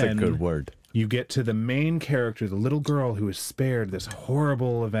 That's a Then- good word. You get to the main character, the little girl who is spared this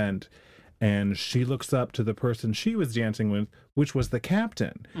horrible event, and she looks up to the person she was dancing with, which was the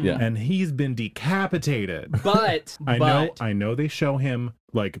captain. Yeah. And he's been decapitated. But I know they show him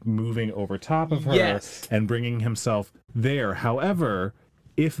like moving over top of her Yes. and bringing himself there. However,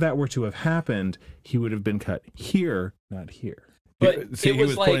 if that were to have happened, he would have been cut here, not here. But See, it he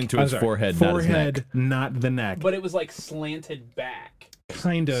was like, pointing to I'm his sorry, forehead, not his neck. forehead, not the neck. but it was like slanted back.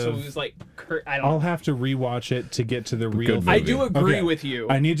 Kind of. So it was like I don't I'll know. have to rewatch it to get to the real. Good I movie. do agree Okay. with you.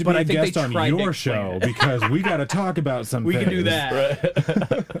 I need to but be I a think they guest on tried to your explain show it. because we got to talk about some We can do things.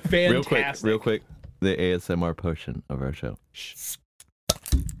 that. Real Fantastic. quick. The ASMR portion of our show.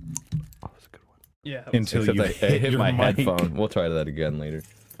 Oh, that's a good one. Yeah, that was, Until Except you I hit your my mic. headphone. We'll try that again later.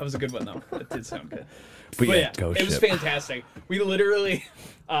 that was a good one though. That did sound good. But But yeah, yeah, Ghost it was Ship. fantastic. We literally,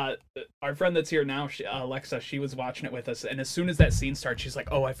 our friend that's here now, Alexa, she was watching it with us, and as soon as that scene starts, she's like,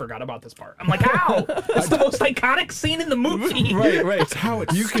 "Oh, I forgot about this part." I'm like, "How? It's the most iconic scene in the movie." Right. It's how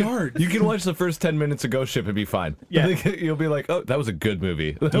it starts. You can watch the first 10 minutes of Ghost Ship and be fine. Yeah. You'll be like, oh, that was a good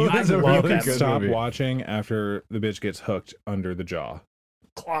movie. That You was a love really that good Stop movie. watching after the bitch gets hooked under the jaw.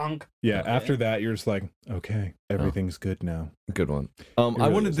 Clonk. Yeah, after that, you're just like, okay, everything's good now. Good one. It I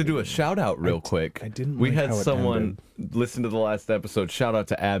really wanted was to a do good a shout out real quick. I didn't We like had how it someone listen to the last episode. Shout out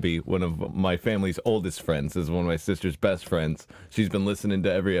to Abby, one of my family's oldest friends, is one of my sister's best friends. She's been listening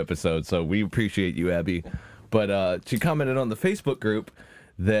to every episode, so we appreciate you, Abby. But she commented on the Facebook group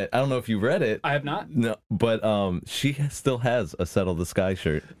that I don't know if you read it. I have not. No, but she still has a Settle the Sky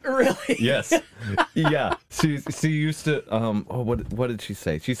shirt. Really? Yes. Yeah. She used to what did she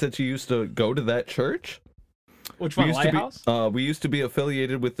say? She said she used to go to that church. Which one? Lighthouse? We used to be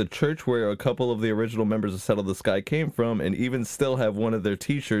affiliated with the church where a couple of the original members of Settle the Sky came from, and even still have one of their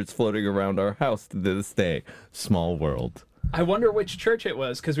T-shirts floating around our house to this day. Small world. I wonder which church it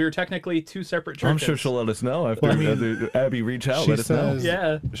was because we were technically two separate churches. I'm sure she'll let us know after Well, I mean, Abby reach out. she Let us know. says-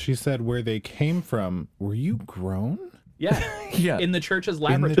 Yeah. She said where they came from. Were you grown? Yeah. Yeah. In the church's In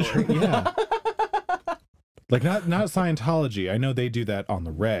the laboratory. yeah. Like not Scientology. I know they do that on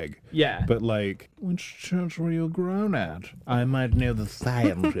the reg. Yeah. But like, which church were you grown at? I might know the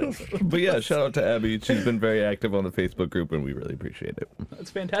scientist. But yeah, shout out to Abby. She's been very active on the Facebook group, and we really appreciate it.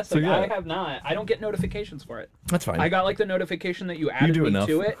 That's fantastic. So, yeah. I have not. I don't get notifications for it. That's fine. I got like the notification that you added do me enough.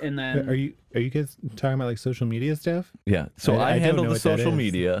 to it, and then Are you guys talking about like social media stuff? Yeah. So I I don't handle know the what that social is.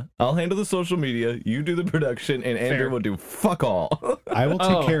 media. I'll handle the social media. You do the production, and Andrew Fair. will do fuck all. I will take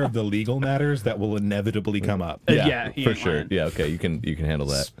Oh. care of the legal matters that will inevitably come up. Yeah, he for ain't sure. lying. Yeah. Okay. You can handle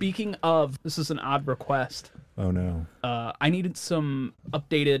that. Speaking of, this is an odd request. Oh no. I needed some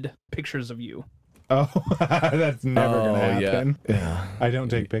updated pictures of you. Oh, that's never gonna happen. Yeah. I don't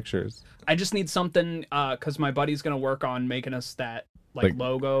take pictures. I just need something because my buddy's gonna work on making us that like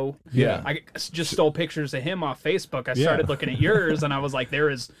logo. Yeah. I just stole pictures of him off Facebook. I Yeah. started looking at yours, and I was like, there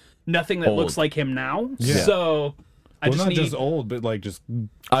is nothing that Old. looks like him now. Yeah. So I Well, just not need. just old, but like just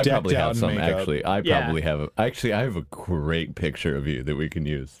I decked probably out have in some makeup. actually. I Yeah. probably have. Actually, I have a great picture of you that we can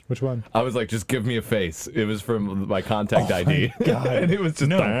use. Which one? I was like, just give me a face. It was from my contact ID. God. And it was just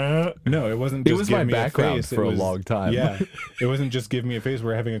No, it wasn't. It Just was give my me background a face. for it a was, long time. Yeah, it wasn't just give me a face.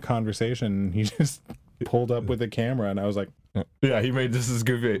 We're having a conversation. And he just pulled up with a camera, and I was like, Yeah, he made just as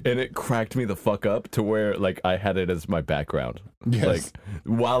goofy, and it cracked me the fuck up to where like I had it as my background. Yes. Like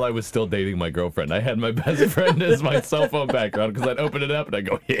while I was still dating my girlfriend, I had my best friend as my cell phone background because I'd open it up and I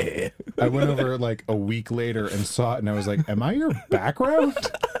go, yeah. I went over like a week later and saw it, and I was like, "Am I your background?"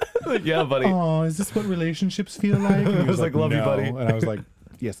 Like, yeah, buddy. Oh, is this what relationships feel like? And he I was like, "Love you, "No." buddy. And I was like,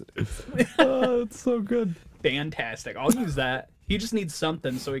 "Yes, it is." Oh, it's so good. Fantastic. I'll use that. He just needs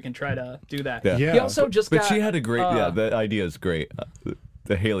something so he can try to do that. Yeah. Yeah. He also just But got. she had a great, yeah. The idea is great.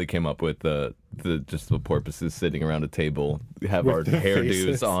 The Haley came up with the just the porpoises sitting around a table, have With our the hairdos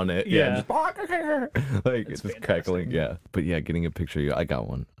faces. on it, Yeah. just, like it's just fantastic. crackling, yeah. But yeah, getting a picture, I got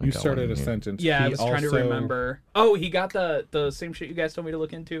one. I You got started one a here. sentence. Yeah, I He was trying to also- remember. Oh, he got the same shit you guys told me to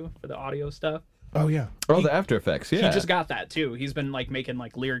look into for the audio stuff. Oh yeah. Oh, the After Effects, yeah. He just got that too. He's been like making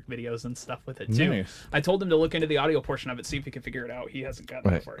like lyric videos and stuff with it too. Nice. I told him to look into the audio portion of it, see if he can figure it out. He hasn't gotten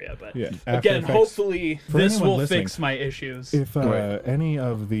that Right. far yet, but Yeah. After again, Effects- hopefully For this anyone will listening, fix my issues. If Right. any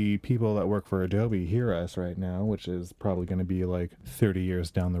of the people that work for Adobe hear us right now, which is probably going to be like 30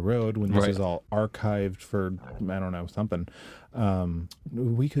 years down the road when this Right. is all archived for, I don't know, something,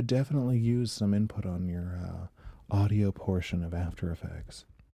 we could definitely use some input on your audio portion of After Effects.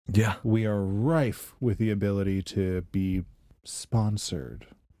 Yeah. We are rife with the ability to be sponsored.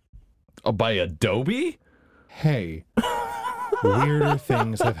 Oh, by Adobe? Hey, weirder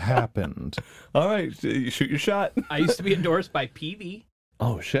things have happened. All right, shoot your shot. I used to be endorsed by PV.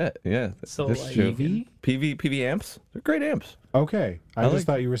 Oh shit, yeah. So, That's like, true. PV? PV amps. They're great amps. Okay, I like- just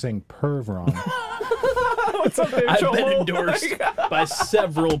thought you were saying perv wrong. What's up there, I've been Joel? endorsed by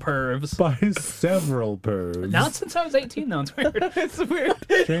several pervs. By several pervs. Not since I was 18, though. It's weird. It's weird.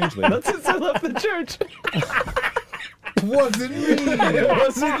 Strangely. Not since I left the church. wasn't me. It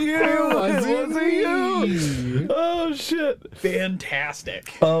wasn't you. It wasn't wasn't you. Oh shit. Fantastic.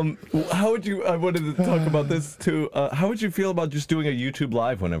 How would you? I wanted to talk about this too. How would you feel about just doing a YouTube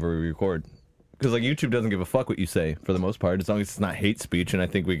live whenever we record? Because like YouTube doesn't give a fuck what you say for the most part, as long as it's not hate speech, and I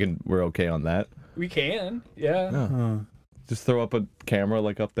think we're okay on that. We can. Yeah. Just throw up a camera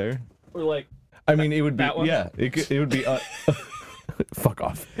like up there. We're like, I mean, it would be That one? yeah. It would be. Fuck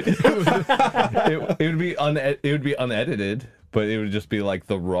off. It would be it would be unedited, but it would just be like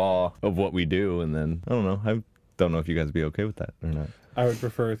the raw of what we do, and then I don't know. I don't know if you guys would be okay with that or not. I would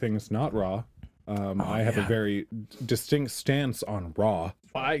prefer things not raw. I have a very distinct stance on raw.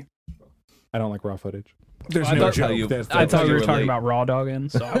 why? I don't like raw footage. There's I no thought- joke. you- That's I the- thought you were relate. talking about raw dogging,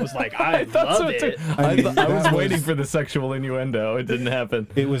 so I was like, I love it. I mean, I was that waiting for the sexual innuendo. It didn't happen.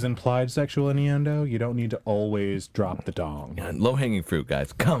 It was implied sexual innuendo. You don't need to always drop the dong. Low hanging fruit,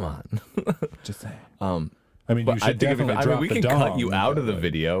 guys. Come on. Just saying. I I mean, you should think if, definitely I drop mean, we the can dong. cut you out of the but-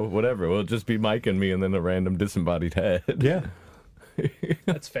 video, whatever. It'll just be Mike and me, and then a random disembodied head. Yeah.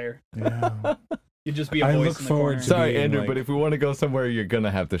 That's fair. Yeah. You'd just be a I voice look in the forward corner. to- Sorry, being, Andrew, like- but if we want to go somewhere, you're gonna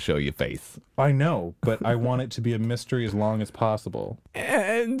have to show your face, I know, but I want it to be a mystery as long as possible.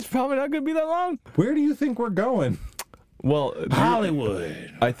 and it's probably not gonna be that long. Where do you think we're going? Well,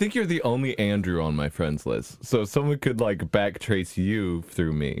 Hollywood. I think you're the only Andrew on my friends list, so someone could like backtrace you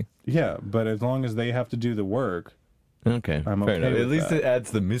through me. Yeah, but as long as they have to do the work. Okay, I'm fair okay enough. At with least that. it adds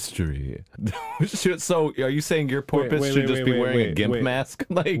the mystery. So, are you saying your porpoise should just be wearing a GIMP mask,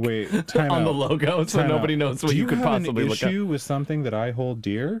 like Wait, time on the out. logo, so Time nobody out. knows what Do you could have possibly an look at? issue with something that I hold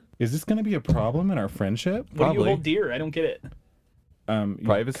dear? Is this going to be a problem in our friendship? What do you Probably. hold dear? I don't get it. You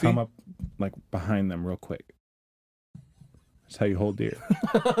Privacy? Come up like behind them real quick. That's how you hold deer.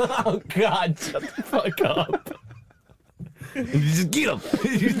 Oh God, shut the fuck up! You just get him.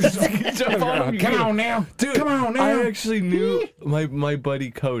 You just jump on him. you get 'em. now, Dude, Come on now. I actually knew my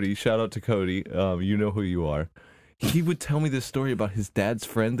buddy Cody. Shout out to Cody. You know who you are. He would tell me this story about his dad's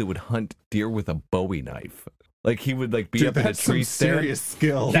friend that would hunt deer with a Bowie knife. Like he would like be Dude, up in a that's some tree stand. serious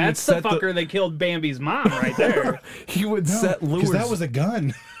skill. That's the set the- fucker that killed Bambi's mom right there. He would set lures. Because that was a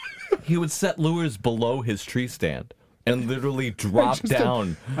gun. He would set lures below his tree stand and literally drop just-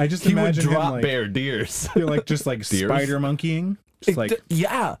 down. I just he would imagine him, drop like- bear deers. You're like just like Deers? spider monkeying. Just like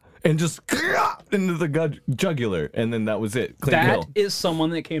Yeah, and just into the jugular, and then that was it. Clean That kill. is someone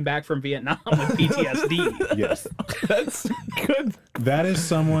that came back from Vietnam with PTSD. yes, That's good. that is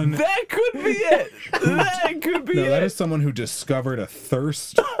someone. That could be it. That could be No, it. that is someone who discovered a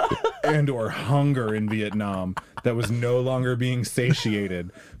thirst and or hunger in Vietnam that was no longer being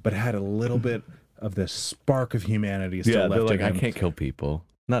satiated, but had a little bit of the spark of humanity still Yeah, left they're like, in I him. can't kill people.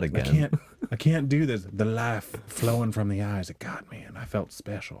 Not again. I can't do this. The life flowing from the eyes. It got me, and I felt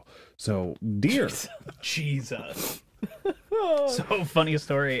special. So, deer. Jesus. So funny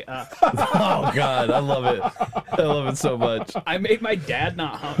story. Oh God, I love it. I love it so much. I made my dad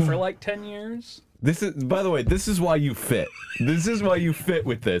not hunt for like 10 years This is, by the way, this is why you fit. This is why you fit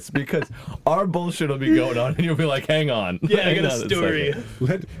with this, because our bullshit will be going on and you'll be like, hang on. Yeah, I hang got a on story.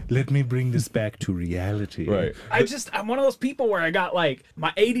 second. Let me bring this back to reality. Right. I'm one of those people where I got like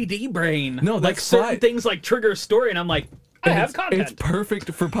my ADD brain. No, like that's certain fine. things like trigger a story, and I'm like, I have content. It's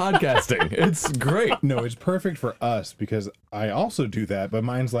perfect for podcasting. It's great. No, it's perfect for us because I also do that, but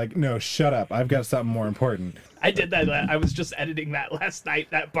mine's like, no, shut up. I've got something more important. I did that. I was just editing that last night.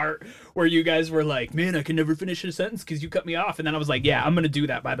 That part where you guys were like, "Man, I can never finish a sentence because you cut me off," and then I was like, "Yeah, I'm gonna do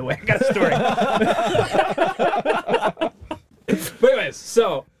that." By the way, I got a story. But anyways,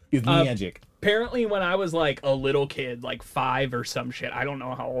 so It's magic. apparently when I was like a little kid, like 5 or some shit, I don't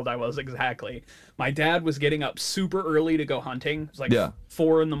know how old I was exactly, my dad was getting up super early to go hunting. It was like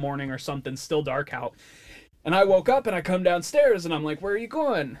 4 in the morning or something, still dark out. And I woke up and I come downstairs and I'm like, where are you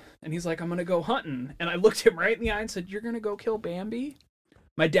going? And he's like, I'm going to go hunting. And I looked him right in the eye and said, you're going to go kill Bambi?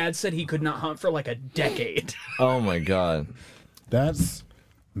 My dad said he could not hunt for like a decade. Oh my god. That's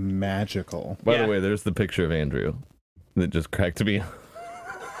magical. By Yeah. the way, there's the picture of Andrew that just cracked me.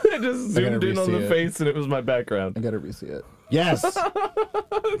 I just I gotta zoomed in on the re-see it. face and it was my background. I gotta re-see it. Yes.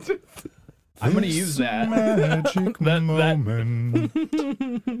 I'm going to use that. Magic moment.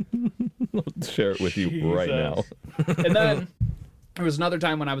 I'll share it with you right now. And then there was another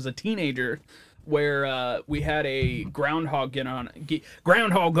time when I was a teenager where we had a groundhog going on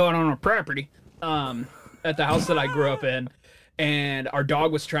our property at the house that I grew up in, and our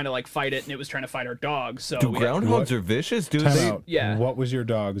dog was trying to like fight it, and it was trying to fight our dog. So Do we had groundhogs are vicious? Do Time they? out. Yeah. What was your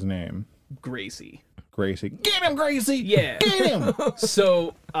dog's name? Gracie. Gracie. Get him, Gracie. Yeah. Get him.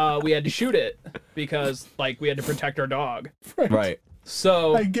 So we had to shoot it because like we had to protect our dog. Right.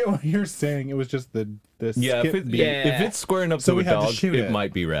 So I get what you're saying. It was just the Yeah, skip if, beat. if it's squaring up So to we a had to dog, shoot it it.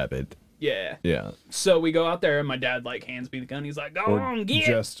 might be rabid. yeah. Yeah. So we go out there, and my dad like hands me the gun. He's like, "Go Or on, get!"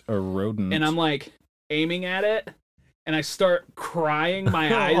 just a rodent. And I'm like aiming at it, and I start crying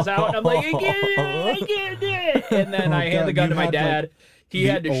my eyes out. And I'm like, I get it. And then I hand the gun to my dad. He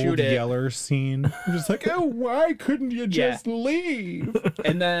had to shoot it. Yeller scene. I'm just like, oh, why couldn't you just leave?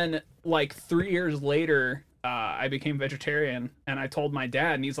 And then like 3 years later, I became vegetarian, and I told my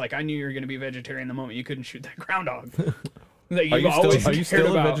dad, and he's like, I knew you were going to be vegetarian the moment you couldn't shoot that groundhog. Like, Are you cared still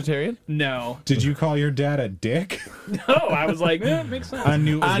a about- vegetarian? No. Did you call your dad a dick? No, I was like, it makes sense. I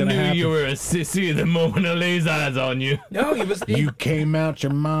knew it was gonna happen. were a sissy the moment I lays eyes on you. No, he was. You came out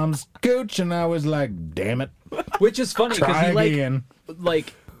your mom's gooch, and I was like, damn it. Which is funny because Try he again.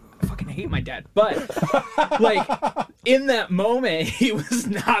 like I fucking hate my dad, but like in that moment he was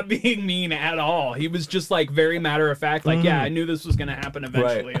not being mean at all. He was just like very matter of fact, like yeah, I knew this was gonna happen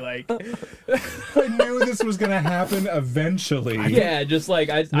eventually. Like I knew this was going to happen eventually. yeah, just like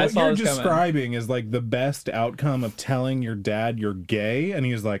I What saw you're this coming. describing is like the best outcome of telling your dad you're gay, and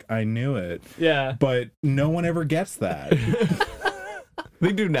he's like, I knew it. Yeah, But no one ever gets that.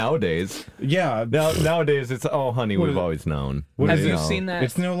 They do nowadays. Yeah. Nowadays, it's honey, we've always known. have is you it? seen that?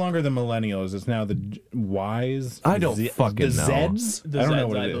 It's no longer the millennials. It's now the Ys. I don't fucking the know. Zeds. the I don't know Zeds,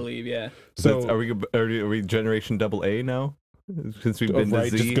 what I it is. believe. Yeah, So So are we generation double A now? Since we've been right,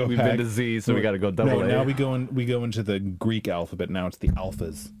 to just Z, go we've back. been to Z, so we got to go double no, A. now we go into the Greek alphabet. Now it's the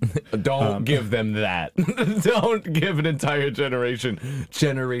alphas. Don't give them that. Don't give an entire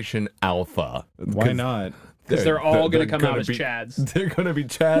generation Alpha. Why not? because they're all gonna come out gonna as be- Chads. They're gonna be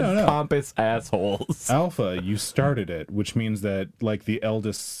Chad No. pompous assholes. Alpha, you started it, which means that like the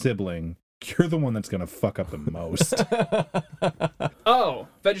eldest sibling, you're the one that's gonna fuck up the most. Oh,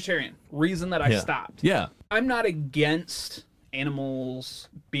 vegetarian. Reason that I Yeah. stopped. Yeah. I'm not against animals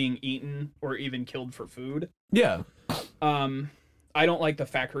being eaten or even killed for food. Yeah. I don't like the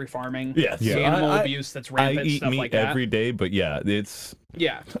factory farming, Yes. the Yeah. animal I- abuse that's I rampant, eat stuff meat like that. every day, but yeah, it's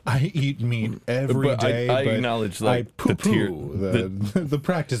Yeah, I eat meat every But day, I but acknowledge, I like, the tier- poo-poo the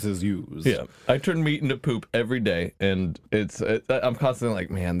practices used. yeah. I turn meat into poop every day, and I'm constantly like,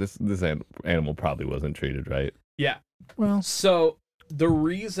 man, this animal probably wasn't treated right. yeah. Well, So the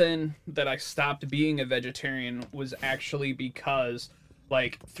reason that I stopped being a vegetarian was actually because,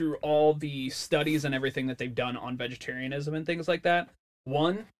 like, through all the studies and everything that they've done on vegetarianism and things like that,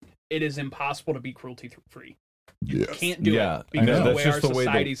 one, it is impossible to be cruelty-free. You can't do Yeah, it because of the that's way just our the way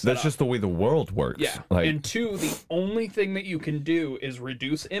society's set that's up. just the way the world works. Yeah. Like, And two, the only thing that you can do is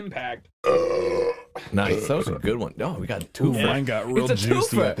reduce impact. nice. That was a good one. Oh, we got two. ooh, mine got real It's a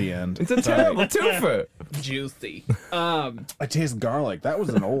juicy twofer. at the end. It's a terrible twofer. Juicy. I taste garlic. That was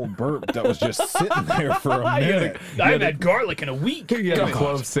an old burp that was just sitting there for a minute. I haven't had garlic in a week. You had a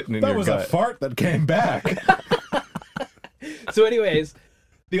clove sitting in That your was a gut. fart that came back. So anyways,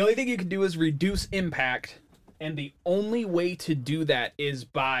 the only thing you can do is reduce impact, And the only way to do that is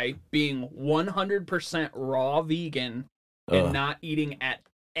by being 100% raw vegan and not eating at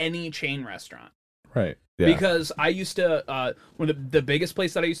any chain restaurant. Right. Yeah. Because I used to, one of the biggest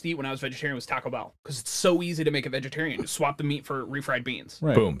place that I used to eat when I was vegetarian was Taco Bell. Because it's so easy to make a vegetarian. Just swap the meat for refried beans.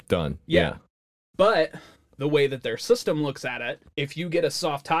 Right. Boom, done. Yeah. But the way that their system looks at it, if you get a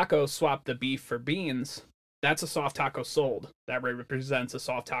soft taco, swap the beef for beans, that's a soft taco sold. That represents a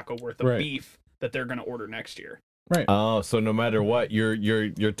soft taco worth of beef that they're going to order next year. Right. Oh, so no matter what,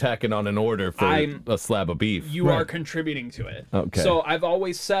 you're tacking on an order for a slab of beef. You are contributing to it. Okay. So I've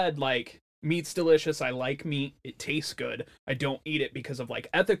always said, like, meat's delicious. I like meat. It tastes good. I don't eat it because of, like,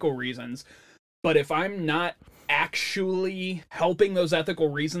 ethical reasons. But if I'm not actually helping those ethical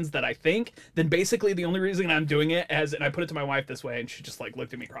reasons that I think, then basically the only reason I'm doing it and I put it to my wife this way, and she just like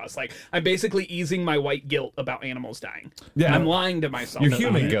looked at me cross, like I'm basically easing my white guilt about animals dying. Yeah. I'm lying to myself. Your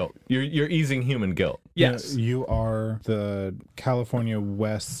human guilt. You're easing human guilt. Yes. You are the California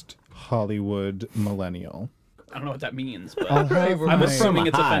West Hollywood millennial. I don't know what that means, but I'll have I'm my assuming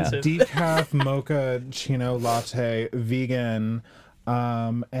it's high. offensive. decaf mocha chino latte, vegan,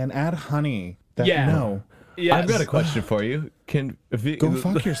 and add honey. No. Yes. I've got a question for you. Go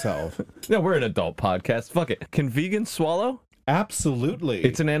fuck yourself. No, we're an adult podcast. Fuck it. Can vegans swallow? Absolutely.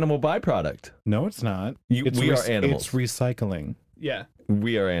 It's an animal byproduct. No, it's not. We are animals. It's recycling. Yeah.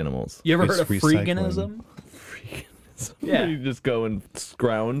 We are animals. You ever It's heard of recycling. freeganism? Yeah. You just go and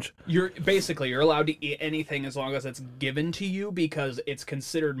scrounge. You're allowed to eat anything as long as it's given to you, because it's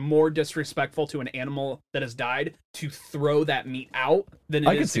considered more disrespectful to an animal that has died to throw that meat out than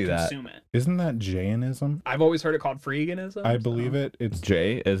I it can is see to that. consume it. Isn't that Jainism? I've always heard it called freeganism. I believe it. It's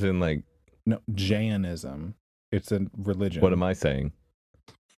J, as in like, no Jainism. It's a religion. what am I saying?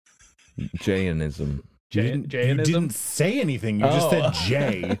 Jainism. You Jainism? didn't say anything. You just said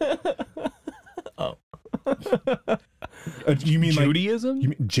J. You mean Judaism? Like, you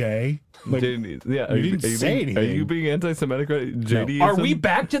mean J? Like, Yeah, you didn't say Are you anything. being anti-Semitic? Right? JDism? Are we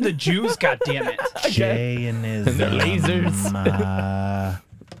back to the Jews? God damn it! Jainism. The lasers.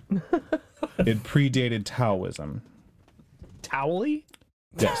 It predated Taoism. Towley?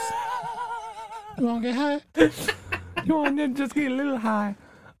 Yes. You want to get high? You want to just get a little high?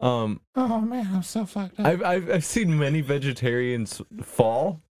 Oh man, I'm so fucked up. I've seen many vegetarians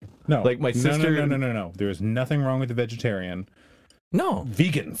fall. No, Like my sister- No. There is nothing wrong with the vegetarian. No,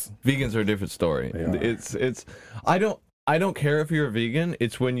 Vegans. vegans are a different story. They are. It's I don't care if you're a vegan.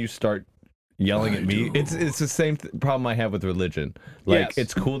 It's when you start yelling at me. It's the same problem I have with religion. Like Yes.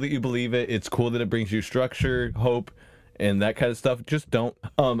 it's cool that you believe it. It's cool that it brings you structure, hope, and that kind of stuff. Just don't.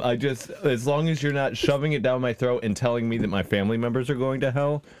 I just, as long as you're not shoving it down my throat and telling me that my family members are going to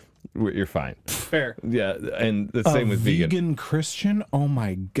hell, you're fine. Fair. Yeah, and the same with vegan. Christian? Oh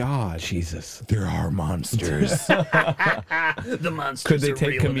my god. Jesus. There are monsters. The monsters. Could they are take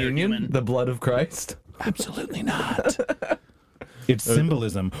real and they're communion? human. The blood of Christ? Absolutely not. It's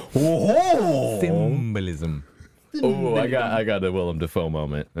symbolism. Whoa! Symbolism. Oh, I got a Willem Dafoe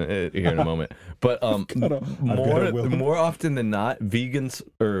moment here in a moment. But more often than not, vegans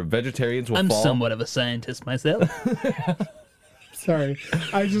or vegetarians will I'm fall. somewhat of a scientist myself. Sorry.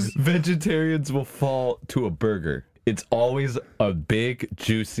 Vegetarians will fall to a burger. It's always a big,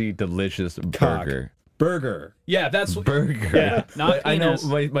 juicy, delicious burger. Burger. Yeah, that's Burger. Yeah, not I know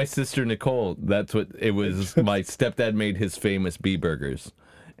penis. my sister Nicole, that's what it was. My stepdad made his famous bee burgers.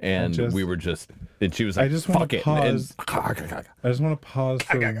 And we were just, and she was like, I just want fuck to it. pause. And I just want to pause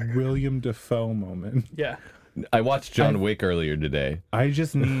for a William Dafoe moment. Yeah. I watched John Wick earlier today. I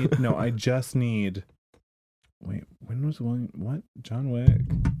just need wait, when was William what? John Wick?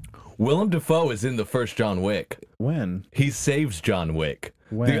 Willem Dafoe is in the first John Wick. When? He saves John Wick.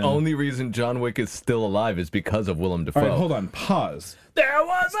 When? The only reason John Wick is still alive is because of Willem Dafoe. All right, hold on. Pause. There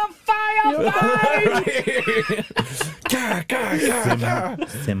was a firefight.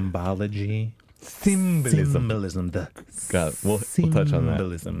 Symbology. Symbolism. The God, we'll touch on that.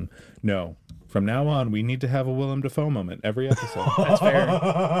 symbolism. No. From now on, we need to have a Willem Dafoe moment every episode. That's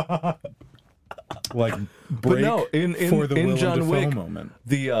fair. Like But break no, in for the Willem John Dafoe Wick, moment.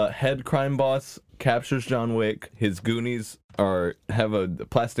 the head crime boss captures John Wick. His goonies have a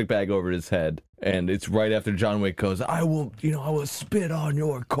plastic bag over his head, and it's right after John Wick goes, I will spit on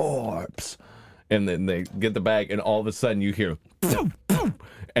your corpse. And then they get the bag, and all of a sudden you hear, boom, boom,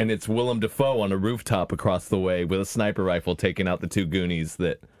 and it's Willem Dafoe on a rooftop across the way with a sniper rifle taking out the two goonies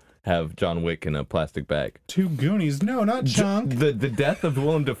that have John Wick in a plastic bag. 2 Goonies. No, not Chunk. The death of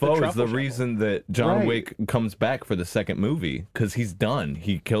Willem Dafoe is truffle the shovel. reason that John Right. Wick comes back for the second movie, because he's done.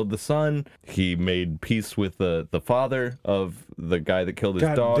 He killed the son. He made peace with the father of the guy that killed his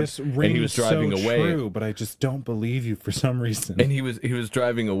God, dog, this and rings he was driving so away. true, but I just don't believe you for some reason. And he was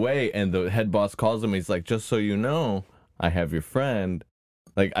driving away, and the head boss calls him. He's like, "Just so you know, I have your friend.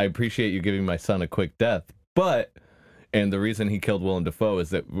 Like, I appreciate you giving my son a quick death, but." And the reason he killed Willem Dafoe is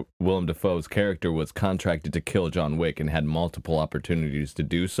that Willem Dafoe's character was contracted to kill John Wick and had multiple opportunities to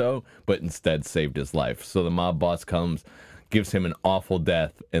do so, but instead saved his life. So the mob boss comes, gives him an awful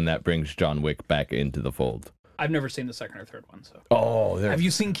death, and that brings John Wick back into the fold. I've never seen the second or third one. So Oh, have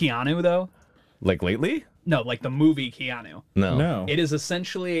you seen Keanu though? like lately? No, like the movie Keanu. No. No. It is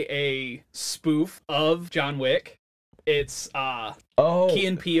essentially a spoof of John Wick. It's Oh, Key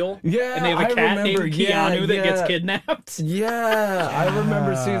and Peele. yeah, And they have a I cat remember. named Yeah, Keanu that yeah. gets kidnapped. Yeah, I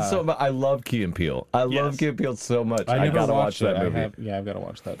remember seeing so much. I love Key and Peele. I love Yes. Key and Peele so much. I I never gotta watch watched that it. movie. I've got to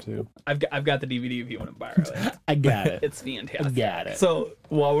watch that too. I've got the DVD if you want to borrow it. I got it. It's fantastic. got it. So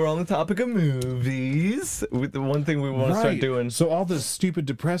while we're on the topic of movies, with the one thing we want to start doing, So all this stupid,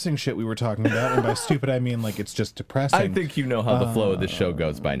 depressing shit we were talking about, and by stupid I mean like it's just depressing. I think you know how the flow of this show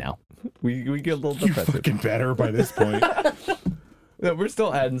goes by now. We get a little you're depressive. fucking better by this point. Yeah, we're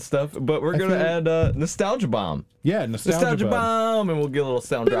still adding stuff, but we're gonna feel- add Nostalgia Bomb. Yeah, Nostalgia Bomb, and we'll get a little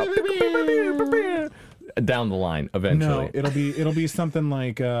sound drop down the line eventually. No, it'll be something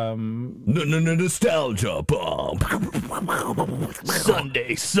like Nostalgia Bomb.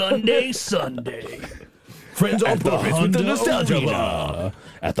 Sunday, Sunday, Sunday. Friends on purpose with the Nostalgia Bomb.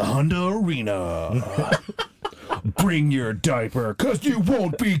 At the Honda Arena. Bring your diaper, cause you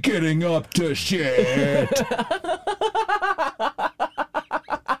won't be getting up to shit.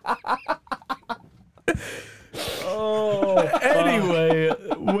 Anyway,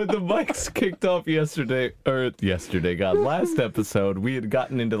 when the mics kicked off last episode, we had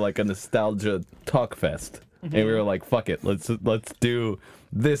gotten into like a nostalgia talk fest. And we were like, fuck it, let's do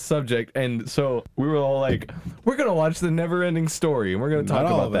this subject. And so we were all like, we're gonna watch The Never Ending Story, and we're gonna talk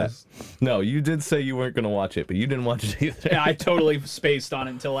Not all about of that. us. No, you did say you weren't gonna watch it, but you didn't watch it either. Yeah, I totally spaced on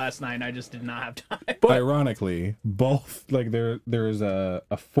it until last night. And I just did not have time. Ironically, both like there is a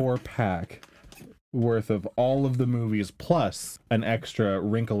 4-pack worth of all of the movies plus an extra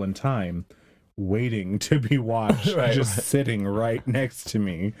Wrinkle in Time waiting to be watched, Right, just sitting right next to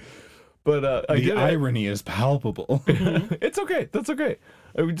me. But I The get it. irony is palpable. It's okay. That's okay.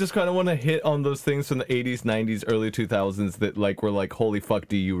 We just kind of want to hit on those things from the 80s, 90s, early 2000s that like were like, holy fuck,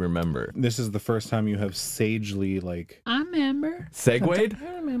 do you remember? This is the first time you have sagely like I remember. Segwayed?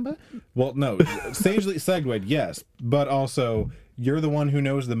 I remember. well no sagely segued, yes, but also you're the one who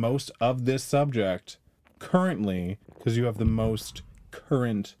knows the most of this subject currently because you have the most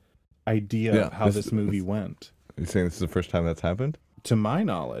current idea Yeah, of how this- this movie went. You saying this is the first time that's happened? To my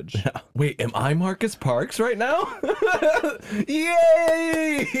knowledge. Wait, am I Marcus Parks right now?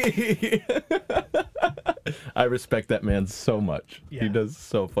 Yay! I respect that man so much. He Yeah. does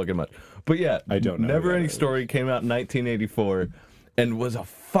so fucking much. But yeah, I don't know who Never that Ending is. Story came out in 1984 and was a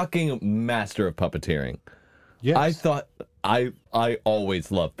fucking master of puppeteering. Yes. I thought I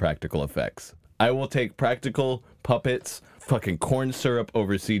always love practical effects. I will take practical puppets, fucking corn syrup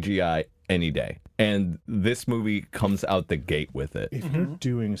over CGI any day. And this movie comes out the gate with it. if you're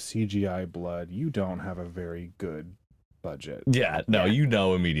doing CGI blood, you don't have a very good budget. Yeah, no, you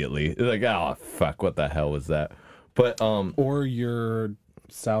know immediately. Like, oh fuck, what the hell was that? But Or your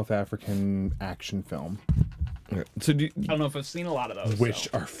South African action film, so do you, I don't know if I've seen a lot of those. which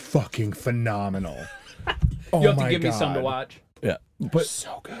so. are fucking phenomenal. Oh You have to my give me God. some to watch. yeah. But But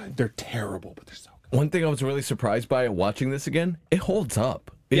so good. They're terrible, but they're so good. one thing I was really surprised by watching this again, it holds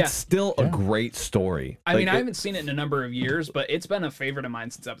up. It's Yeah. still a great story. I mean, Like, I haven't seen it in a number of years, but it's been a favorite of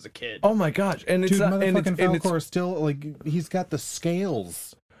mine since I was a kid. Oh my gosh, and it's Dude, not, and motherfucking and Falcor is still like he's got the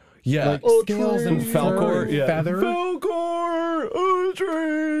scales. yeah, Like scales and Falcor, yeah. feather. Falcor,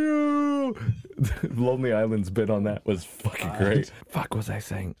 Atreyu. Lonely Island's bit on that was fucking great. Fuck, what was I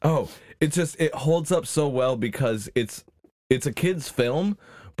saying? Oh, it's just it holds up so well because it's a kid's film,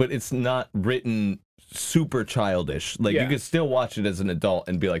 but it's not written super childish. Like Yeah. you could still watch it as an adult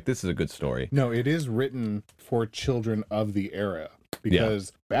and be like, this is a good story. No, it is written for children of the era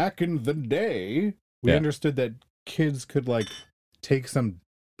because back in the day, we Yeah. understood that kids could like take some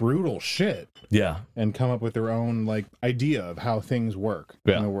brutal shit Yeah, and come up with their own like idea of how things work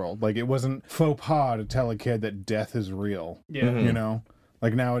Yeah. in the world. Like it wasn't faux pas to tell a kid that death is real. Yeah. Mhm. You know,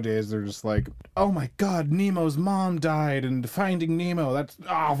 Like nowadays, they're just like, "Oh my God, Nemo's mom died, and Finding Nemo, that's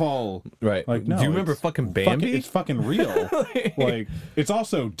awful." Right. Like, no, do you remember it's fucking Bambi? it's fucking real. Like, it's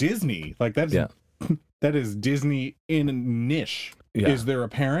also Disney. Like that's that is Disney in a niche. Yeah. Is there a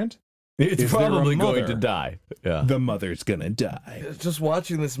parent? It's Is there a probably going mother? to die. Yeah. The mother's gonna die. Just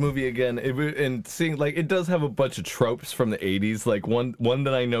watching this movie again and seeing, like, it does have a bunch of tropes from the 80s. Like one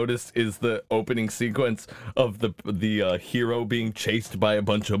that I noticed is the opening sequence of the hero being chased by a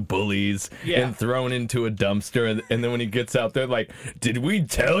bunch of bullies and thrown into a dumpster, and then when he gets out there, like, did we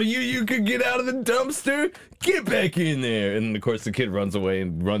tell you could get out of the dumpster? Get back in there! And of course the kid runs away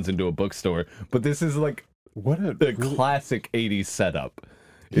and runs into a bookstore. But this is like the classic 80s setup.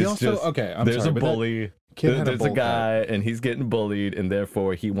 He also I'm there's sorry, a but bully. kid had a There's a bowl guy, and he's getting bullied, and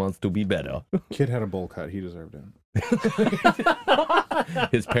therefore he wants to be better. Kid had a bowl cut. He deserved it.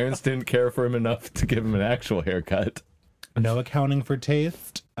 His parents didn't care for him enough to give him an actual haircut. No accounting for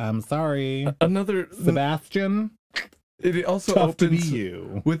taste. I'm sorry, Another Sebastian. It also Tough to be opens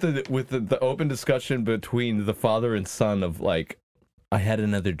you. with the open discussion between the father and son of, like, I had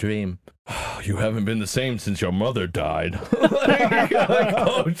another dream. You haven't been the same since your mother died. like,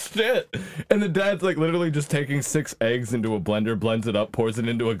 oh shit. And the dad's like literally just taking 6 eggs into a blender, blends it up, pours it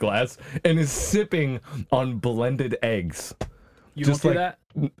into a glass, and is sipping on blended eggs. You Just don't do like-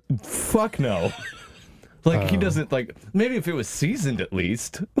 that? Fuck no. Like, he doesn't, like, maybe if it was seasoned at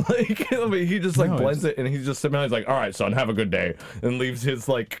least. Like, I mean, he just, like, No, blends it, and he's just sitting down, he's like, all right, son, have a good day. And leaves his,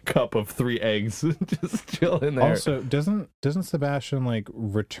 like, cup of 3 eggs just chilling there. Also, doesn't Sebastian like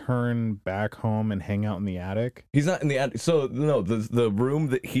return back home and hang out in the attic? He's not in the attic. So, no, the room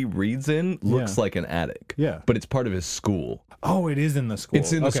that he reads in looks like an attic. Yeah. But it's part of his school. Oh, it is in the school.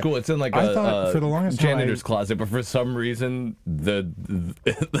 It's in the Okay. school. It's in, like, I thought for the longest time janitor's closet. But for some reason,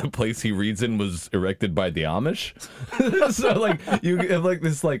 the place he reads in was erected by the Amish. So, like, you have, like,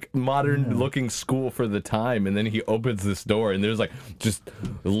 this, like, modern-looking school for the time, and then he opens this door, and there's, like, just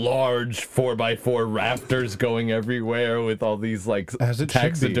large 4x4 rafters going everywhere with all these, like, As it should be.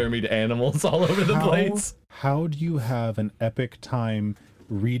 taxidermied animals all over the place. How do you have an epic time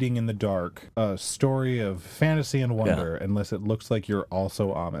reading in the dark a story of fantasy and wonder unless it looks like you're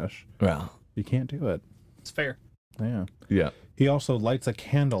also Amish? Well, You can't do it. It's fair. Yeah. yeah. He also lights a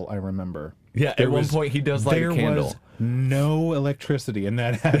candle, I remember. Yeah, at one point he does light a candle. Was no electricity in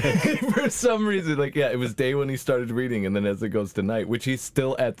that attic. For some reason, like, yeah, it was day when he started reading, and then as it goes to night, which he's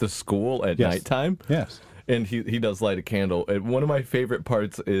still at the school at nighttime. Yes. And he does light a candle. And one of my favorite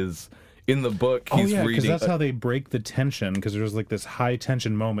parts is in the book, he's because reading. that's how they break the tension, because there's like this high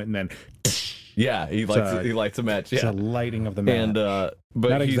tension moment, and then yeah, he lights a match. it's Yeah, a lighting of the match. and but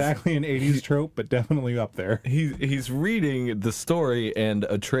Not he's, exactly an 80s trope, but definitely up there. he's reading the story, and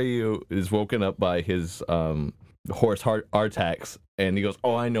Atreyu is woken up by his horse Artax, and he goes,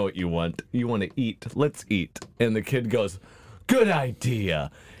 "Oh, I know what you want. You want to eat. Let's eat." And the kid goes, "Good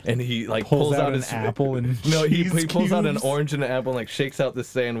idea." And he, like, pulls out an his apple and no, he cheese pulls out an cubes. orange and an apple, and, like, shakes out the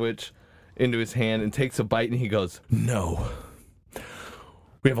sandwich into his hand and takes a bite, and he goes, "No.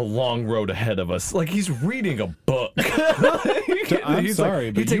 We have a long road ahead of us." Like, he's reading a book. I'm He's sorry,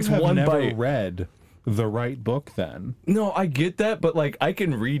 like, but he takes you have one never bite. read the right book then. No, I get that, but, like, I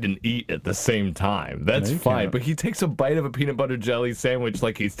can read and eat at the same time. That's No, you fine. can't. But he takes a bite of a peanut butter jelly sandwich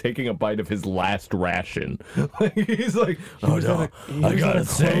like he's taking a bite of his last ration. Like, he's like, "Oh was no, at a- he I was at gotta a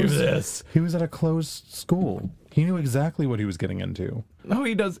save closed- this." He was at a closed school. He knew exactly what he was getting into. No,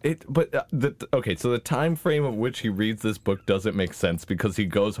 he does it, but okay. So the time frame of which he reads this book doesn't make sense, because he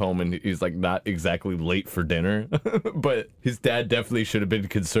goes home and he's, like, not exactly late for dinner, but his dad definitely should have been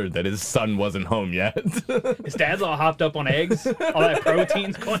concerned that his son wasn't home yet. His dad's all hopped up on eggs. All that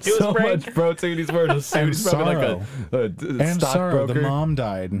protein's going to his So brain. much protein. He's wearing a suit. And He's probably sorrow. like a And sorrow, stockbroker. the mom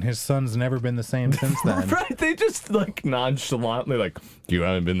died, and his son's never been the same since then. Right? They just, like, nonchalantly, like, "You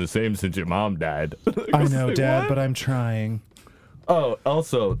haven't been the same since your mom died." I know, Like, Dad, what? but I'm trying. Oh,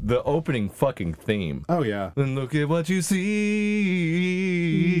 also the opening fucking theme. Oh, yeah. And look at what you see.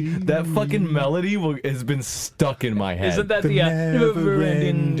 That fucking melody has been stuck in my head. Isn't that The the never-ending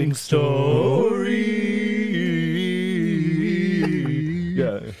never-ending story.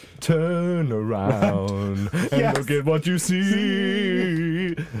 Yeah. Turn around and Yes. look at what you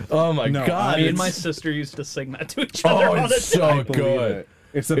see. Oh my No, god. Me and it's- my sister used to sing that to each other Oh, all the it's time. so I believe good. it.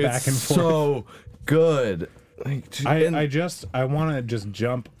 It's a back and forth. So good. Like, and I want to just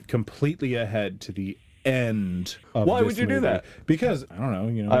jump completely ahead to the end of Why this would you do movie. that? Because I don't know,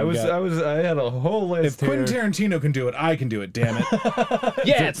 you know. I we got- had a whole if list Quentin here. Tarantino can do it, I can do it, damn it.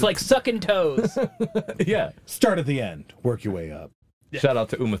 Yeah, it's like sucking toes. Yeah. Start at the end, work your way up. Shout out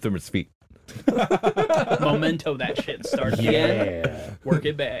to Uma Thurman's feet. Memento that shit. Start again. Yeah. Work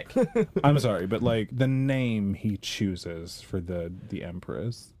it back. I'm sorry, but like the name he chooses for the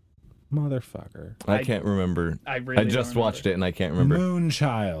Empress, motherfucker. I can't remember. I really just don't watched it and I can't remember.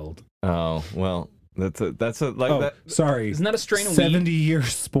 Moonchild. Oh well, that's a like Oh, that. sorry. Isn't that a strain of 70-year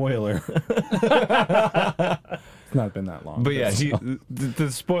spoiler. It's not been that long. But yeah,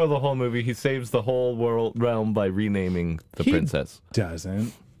 to spoil the whole movie, he saves the whole realm by renaming the He princess.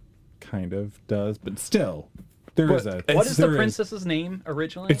 doesn't. Kind of does, but still, there is a. What is the there princess's name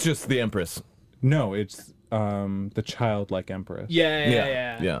originally? It's just the Empress. No, it's the childlike empress.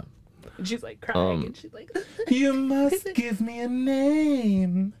 Yeah. And she's like crying, and she's like, You must give me a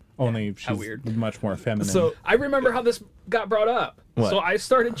name. Only she's weird. much more feminine. So I remember how this got brought up. What? So I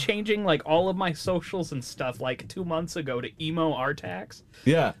started changing like all of my socials and stuff like 2 months ago to Emo Artax.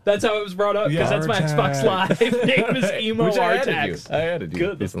 yeah. That's how it was brought up because Yeah. that's my Xbox Live name is Emo Which I added Artax. you. I added you.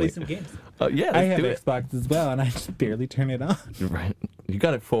 Good, let's play recently. some games. Yeah, I let's have do it. Xbox as well, and I just barely turn it on. Right. You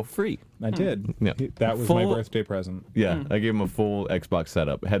got it for free. I did. Yeah. That was my Full- birthday present. Yeah, I gave him a full Xbox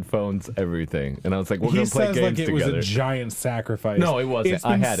setup, headphones, everything, and I was like, "We're He gonna play says games like it together." was a giant sacrifice. No, it wasn't. It's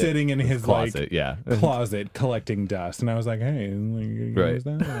I been had it. sitting in his closet, like yeah. closet collecting dust, and I was like, "Hey, like, you Right. use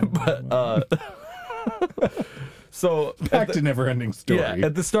that?" So Back to Neverending Story. yeah,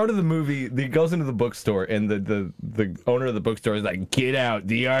 at the start of the movie, he goes into the bookstore, and the owner of the bookstore is like, "Get out!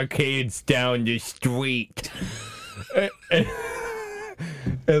 The arcade's down the street." and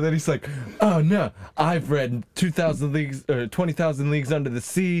then he's like, "Oh no, I've read 2,000 leagues or 20,000 leagues under the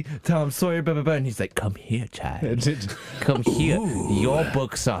sea, Tom Sawyer, blah blah blah." And he's like, "Come here, child. Come here. Your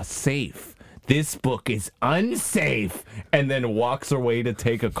books are safe. This book is unsafe," and then walks away to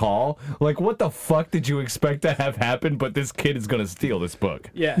take a call. Like, what the fuck did you expect to have happen? But this kid is gonna steal this book.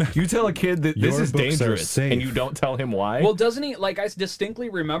 Yeah. You tell a kid that this Your is books are dangerous, safe. and you don't tell him why. Well, doesn't he? Like, I distinctly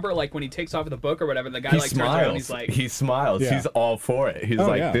remember, like, when he takes off the book or whatever, the guy, he like, turns around and smiles. he's like, He smiles. Yeah. He's all for it. He's Oh,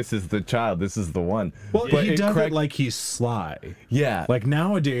 like, yeah. "This is the child. This is the one." Well, But he does cracked- it like he's sly. yeah. Like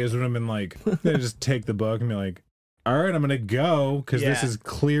nowadays, would have been like, they just take the book and be like, "All right, I'm gonna go because this Yeah. is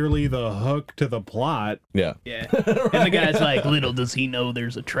clearly the hook to the plot." yeah. yeah. And the guy's like, little does he know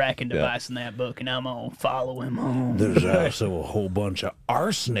there's a tracking device in that book, and I'm gonna follow him home. There's also a whole bunch of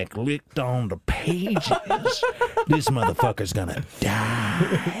arsenic licked on the pages. This motherfucker's gonna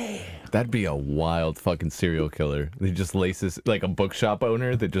die. That'd be a wild fucking serial killer. He just laces, like a bookshop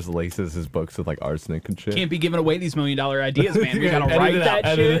owner that just laces his books with like arsenic and shit. Can't be giving away these $1 million ideas, man. We gotta Edit write it out, that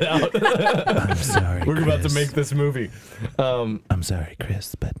edit shit. it out. I'm sorry. We're about to make this movie. I'm sorry,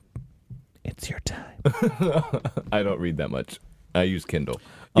 Chris, but it's your time. I don't read that much. I use Kindle.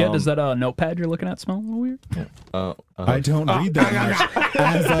 Yeah, does that notepad you're looking at smell a little weird? I don't read that much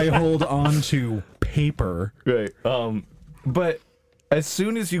as I hold on to paper. Right. But as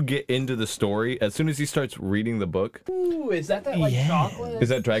soon as you get into the story, as soon as he starts reading the book, Ooh, is that like chocolate? is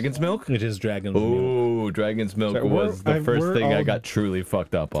that Dragon's Milk? It is Dragon's Milk. Ooh, Dragon's Milk So was we're- the first we're thing I all- got truly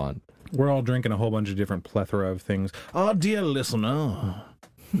fucked up on. We're all drinking a whole bunch of different plethora of things. Oh, dear listener.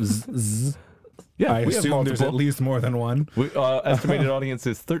 Yeah, I we have assume there's at multiple. least more than one. We, estimated audience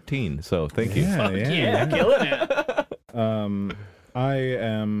is 13, so thank you. Yeah, killing it. I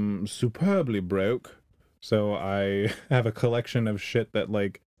am superbly broke, so I have a collection of shit that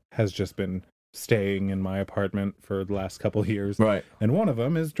like has just been staying in my apartment for the last couple years. Right. And one of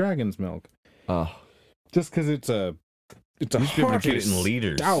them is Dragon's Milk. Just because it's a You should be able to get hearty it in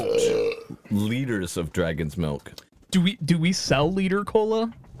liters. stout. Liters of Dragon's Milk. Do we sell liter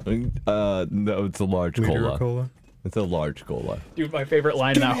cola? No, it's a large Liter cola. It's a large cola. Dude, my favorite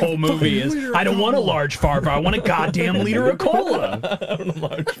line in that whole movie is, I don't want a large farva, I want a goddamn liter of cola.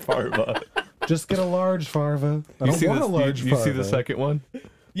 Large farva. Just get a large farva. I don't want a large you farva. see the second one?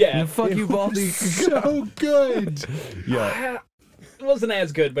 Yeah, Fuck you, Baldy. So good. Yeah. it wasn't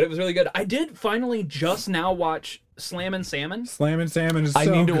as good, but it was really good. I did finally just now watch Slammin' Salmon. Slammin' Salmon is I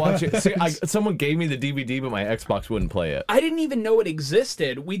so need to good. watch it. See, someone gave me the DVD, but my Xbox wouldn't play it. I didn't even know it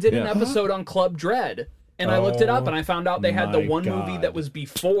existed. We did an Yeah. episode on Club Dread. And I looked it up, and I found out they had the my one movie God. that was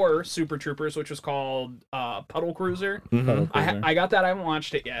before Super Troopers, which was called Puddle Cruiser. Puddle Cruiser. I got that. I haven't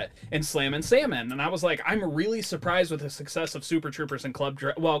watched it yet. And Slammin' Salmon. And I was like, I'm really surprised with the success of Super Troopers and Club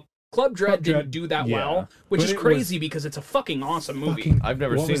Dread. Well, Club Dread didn't Dread, do that yeah. well, which But is it was crazy because it's a fucking awesome movie. I've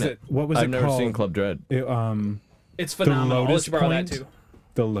never What seen was it. it? What was I've it never called? seen Club Dread. It, It's phenomenal. I'll let Lotus you borrow Point? that too.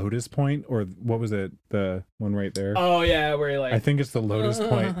 the Lotus Point, or what was it? The one right there. Oh, yeah, where he like, I think it's the Lotus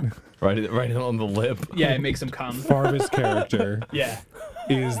Point. Right on the lip. yeah, it makes him come. Farva's character. Yeah.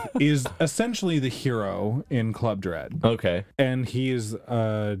 is essentially the hero in Club Dread. Okay. And he is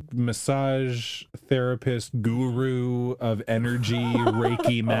a massage therapist guru of energy,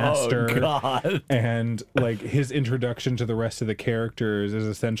 Reiki master. Oh God. And like his introduction to the rest of the characters is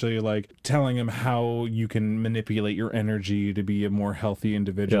essentially like telling him how you can manipulate your energy to be a more healthy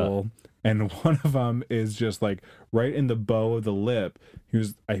individual. And one of them is just like right in the bow of the lip.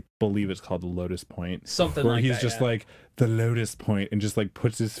 I believe it's called the lotus point. Something where like he's that, just yeah. like the lotus point and just like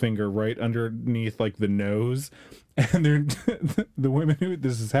puts his finger right underneath like the nose. And they're the women who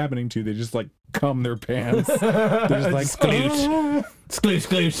this is happening to, they just like cum their pants. They're just like Skloosh.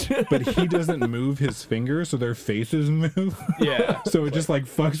 Skloosh. but he doesn't move his finger, so their faces move. Yeah. So it just like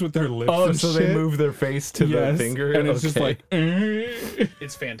fucks with their lips. Oh, and so shit. they move their face to the Yes, finger, and it's just Okay. like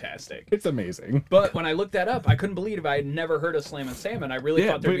It's fantastic. it's amazing. But when I looked that up, I couldn't believe it. I had never heard of Slam and Salmon. I really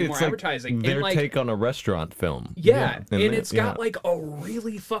thought there'd be more like advertising. their And like, take on a restaurant film. yeah, and And it's got like a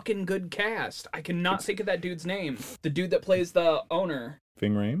really fucking good cast. I cannot think of that dude's name. The dude that plays the owner.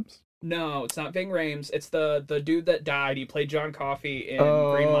 Ving Rhames? No, it's not Ving Rhames. It's the dude that died. He played John Coffey in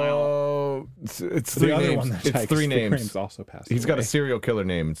Green Mile. Oh, it's The three other names. one that It's died, 'cause three Ving names. Rhames also passed He's got a away. serial killer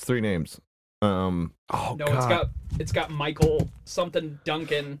name. It's 3 names. Oh No, God. it's got Michael something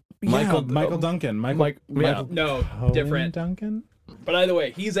Duncan. Michael Michael- Duncan. Mike- yeah. No, Cohen different. Duncan? But either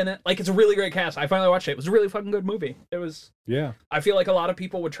way, he's in it. Like, it's a really great cast. I finally watched it. It was a really fucking good movie. It was. Yeah. I feel like a lot of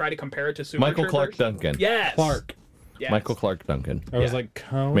people would try to compare it to Super Michael Clark Troopers. Duncan. Yes. Clark. Yes. Michael Clark Duncan. I was Yeah. like,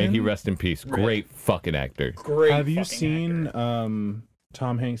 Cohen? May he rest in peace. Great fucking actor. Great. Have you fucking seen actor.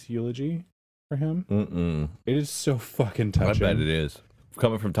 Tom Hanks' eulogy for him? Mm-mm. It is so fucking I touching. bet it is.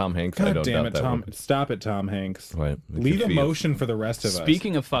 Coming from Tom Hanks, I God don't damn doubt it, that Tom. one. Stop it, Tom Hanks. Right. Makes Leave you feel- emotion for the rest of us.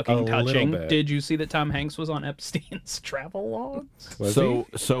 Speaking of A fucking little touching, bit. did you see that Tom Hanks was on Epstein's travel logs? Was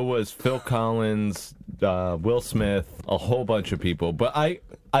So was Phil Collins, Will Smith, a whole bunch of people. But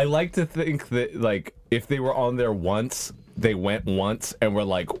I like to think that like if they were on there once, they went once and were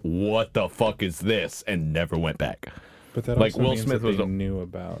like, "What the fuck is this?" and never went back. But that like also Will means Smith that was they a- knew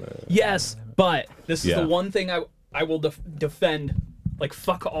about it. Yes, but this is Yeah. the one thing I will defend. Like,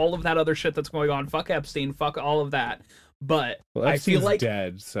 fuck all of that other shit that's going on. Fuck Epstein. Fuck all of that. But Well, I feel Epstein's like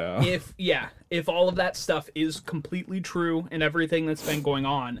dead, so if all of that stuff is completely true and everything that's been going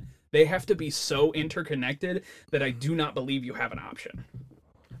on, they have to be so interconnected that I do not believe you have an option.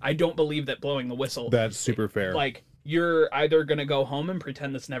 I don't believe that blowing the whistle, that's super fair. like, you're either gonna go home and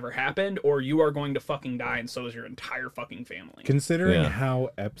pretend this never happened, or you are going to fucking die, and so is your entire fucking family. Considering Yeah. how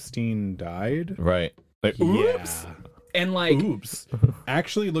Epstein died, Right. Like, oops. yeah. And like, Oops.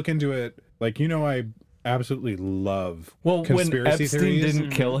 Actually, look into it. Like, I absolutely love Well, when conspiracy Epstein theories.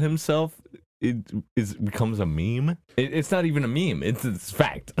 didn't kill himself, it becomes a meme. It's not even a meme. It's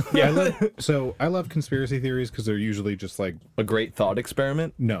fact. Yeah, I love conspiracy theories because they're usually just like, A great thought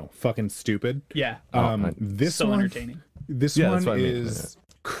experiment. no, fucking stupid. yeah, This so one, entertaining. This Yeah, one that's what I mean, is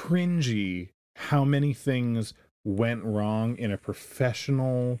cringy. How many things went wrong in a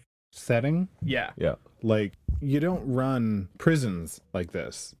professional setting? Yeah, Yeah. Like, you don't run prisons like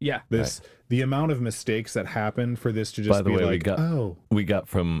this. yeah. The amount of mistakes that happen for this to just By the be way, like, we got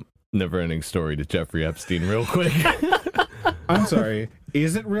from Neverending Story to Jeffrey Epstein real quick. I'm sorry.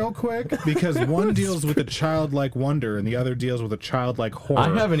 Is it real quick? Because one deals with a childlike wonder and the other deals with a childlike horror.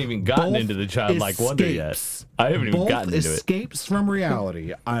 I haven't even gotten Both into the childlike wonder yet. escapes. I haven't even Both gotten into it. escapes from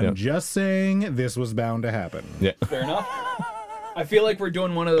reality. I'm Yep. just saying this was bound to happen. Yeah. Fair enough. I feel like we're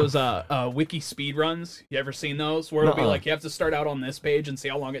doing one of those wiki speed runs. You ever seen those? Where it'll be Nuh-uh. like you have to start out on this page and see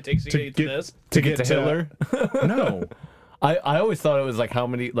how long it takes you to get to this. To Get to Hitler. No. I always thought it was like how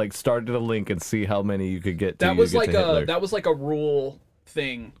many, like start at a link and see how many you could get to. That was get like to Hitler. that was like a rule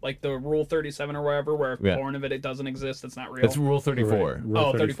thing, like the Rule 37 or whatever, where if Yeah. born of it doesn't exist, it's not real. It's Rule 34. Right. Oh,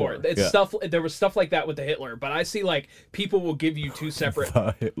 Rule 34. It's Yeah. stuff. There was stuff like that with the Hitler, but I see like people will give you two separate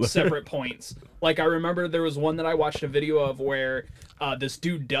Hitler. separate points. Like I remember there was one that I watched a video of where this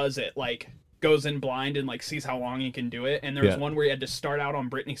dude does it, like goes in blind and like sees how long he can do it. And there was Yeah. one where he had to start out on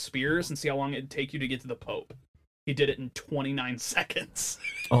Britney Spears and see how long it'd take you to get to the Pope. He did it in 29 seconds.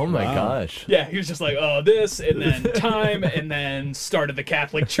 Oh my Wow. gosh. Yeah, he was just like, oh, this, and then time, and then started the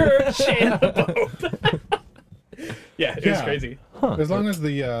Catholic Church and the Pope. Yeah, it was Yeah. crazy. As long as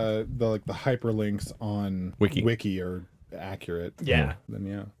the hyperlinks on Wiki. are accurate. Yeah. Then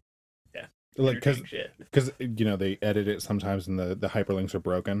yeah. Yeah. Like Entertaining shit. because they edit it sometimes and the hyperlinks are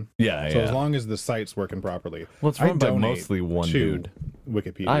broken. Yeah, So yeah. as long as the site's working properly. Well, it's I run by donate mostly one to dude.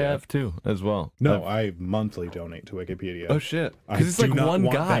 Wikipedia. I have too, as well. No, I monthly donate to Wikipedia. Oh shit! I Because it's do like not one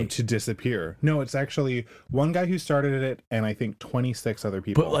want guy. them to disappear. No, it's actually one guy who started it, and I think 26 other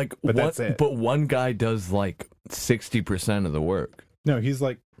people. But like, but that's it. But one guy does like 60% of the work. No, he's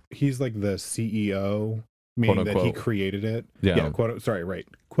like the CEO, meaning that he unquote. created it. Yeah.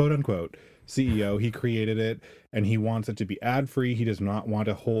 Quote unquote CEO. He created it, and he wants it to be ad free. He does not want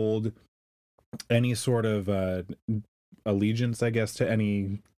to hold any sort of allegiance, I guess, to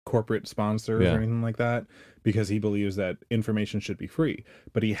any corporate sponsors Yeah. or anything like that, because he believes that information should be free.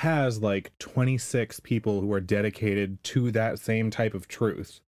 But he has like 26 people who are dedicated to that same type of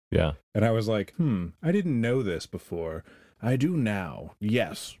truth. Yeah. And I was like, I didn't know this before. I do now.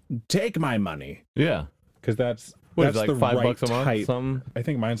 Yes, take my money, Yeah. because that's What is it, the like $5 right a month? type. Something? I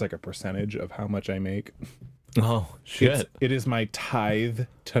think mine's like a percentage of how much I make. Oh shit. It is my tithe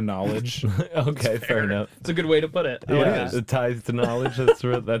to knowledge. Okay, fair enough. It's a good way to put it. I It like is. that. The ties to knowledge.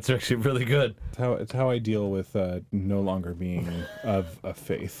 That's actually really good. It's how I deal with no longer being of a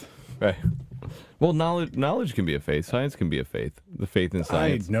faith. Right. Well, knowledge can be a faith. Science can be a faith. The faith in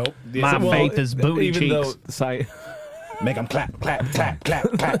science. Nope. My Well, faith is booty even cheeks. though science. Make them clap, clap, clap,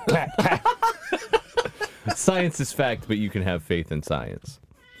 clap, clap, clap, clap. Science is fact, but you can have faith in science.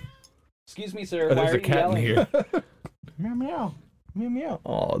 Excuse me, sir. Oh, Why there's are a you cat yelling? in here. Meow, meow, meow, meow.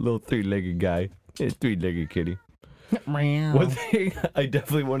 Oh, little three-legged guy. Yeah, three-legged kitty. Meow. One thing I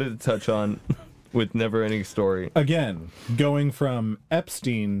definitely wanted to touch on with Never Ending Story. Again, going from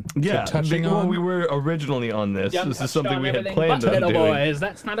Epstein to touching well, on. we were originally on this. Young this is touched something on we had everything planned but on little doing. boys.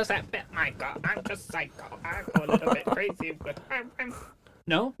 That's not a sad bit, Michael. I'm just psycho. I'm a little bit crazy, but I'm...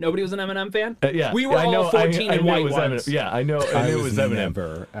 No? Nobody was an Eminem fan? Yeah, We were I know, all 14 I and knew it white was ones. Eminem. Yeah, I know. I I knew it was was Eminem.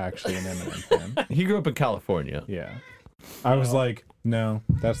 never actually an Eminem fan. He grew up in California. Yeah. I was like, no,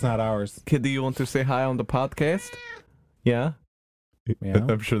 that's not ours. Kid, do you want to say hi on the podcast? Yeah. Meow.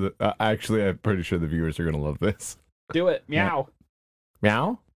 I'm sure that. Actually, I'm pretty sure the viewers are gonna love this. Do it. Meow.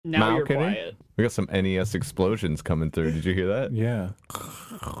 Meow. Now Meow, you're kitty? quiet. We got some NES explosions coming through. Did you hear that? Yeah.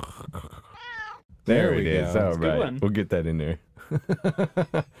 There There it we is. go. All That's a good right, one. we'll get that in there.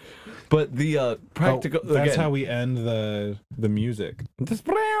 But the practical. That's again, how we end the music. Just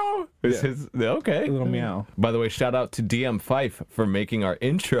meow is Yeah. his. Okay. A little meow. By the way, shout out to DM Fife for making our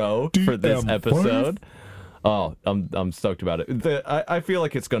intro for this DM episode. Oh, I'm stoked about it. I feel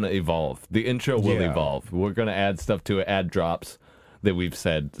like it's gonna evolve. The intro will Yeah. evolve. We're gonna add stuff to it, add drops that we've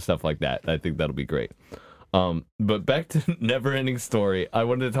said, stuff like that. I think that'll be great. But back to Never Ending Story. I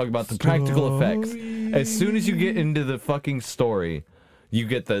wanted to talk about the practical effects. As soon as you get into the fucking story, you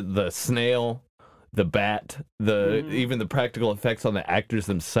get the snail, the bat, even the practical effects on the actors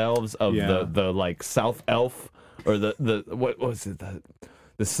themselves of Yeah. the like South Elf or the what was it,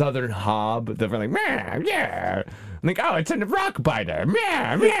 the Southern Hob. They're like, meow, yeah. I'm like, oh, it's a rock biter,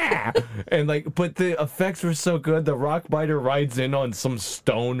 meow, meow. And like, but the effects were so good. The rock biter rides in on some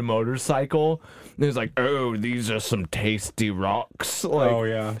stone motorcycle. And it's like, oh, these are some tasty rocks. Like, Oh,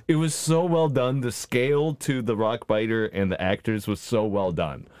 yeah. it was so well done. The scale to the rock biter and the actors was so well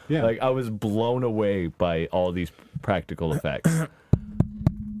done. Yeah. Like, I was blown away by all these practical effects.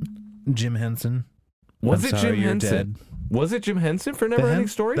 Jim Henson. Was I'm it sorry Jim you're Henson? dead. Was it Jim Henson for Never Ending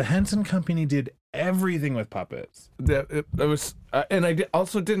Story? The Henson Company did everything with puppets. That was, and I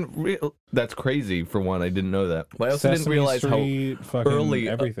also didn't. That's crazy. For one, I didn't know that. But I also didn't Sesame realize Street, fucking early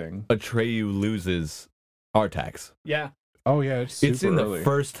everything. how Atreyu loses Artax. Yeah. Oh yeah, it's super It's in early. the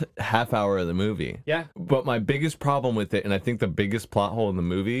first half hour of the movie. Yeah. But my biggest problem with it, and I think the biggest plot hole in the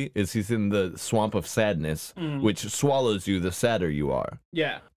movie, is he's in the swamp of sadness, which swallows you the sadder you are.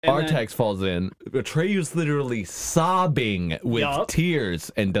 Yeah. And then- Artax falls in. Atreyu's literally sobbing with Yup.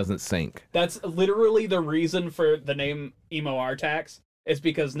 tears and doesn't sink. That's literally the reason for the name Emo Artax. Is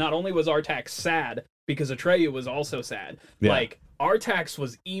because not only was Artax sad, because Atreyu was also sad. Yeah. Like, Artax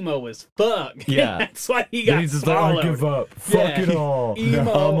was emo as fuck. Yeah. That's why he got He's just like, I swallowed. give up. Yeah. Fuck it all. Emo I'm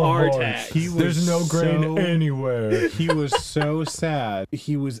a horse. Artax. He was There's no grain so- anywhere. He was so sad.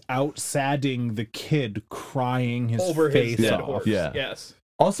 He was out sadding the kid, crying his Over his face dead off. horse. Yeah. Yes.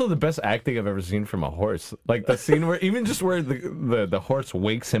 Also, the best acting I've ever seen from a horse. Like the scene where, even just where the horse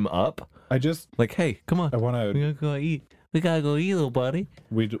wakes him up. I just, Like, hey, come on. I want We to. gotta go eat. We gotta go eat, little buddy.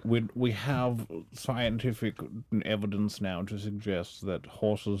 We have scientific evidence now to suggest that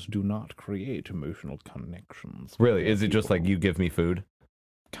horses do not create emotional connections. with Really? their Is it just people. like you give me food?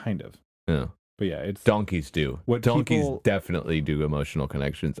 Kind of, Yeah. but yeah, it's Donkeys do. What Donkeys people- definitely do emotional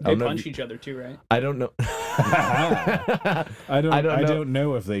connections. I They don't know. punch each other too, right? I don't know. I don't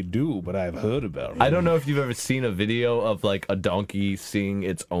know if they do, but I've heard about it. I don't know if you've ever seen a video of like a donkey seeing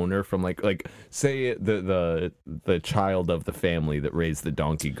its owner from like say the child of the family that raised the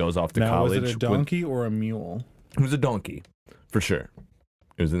donkey goes off to Now, college. was it a donkey or a mule? It was a donkey, for sure.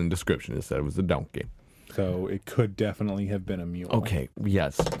 It was in the description. It said it was a donkey. So it could definitely have been a mule. Okay,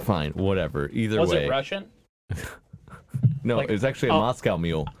 yes, fine, whatever. Either Was way. it Russian? No, Like, it was actually a Moscow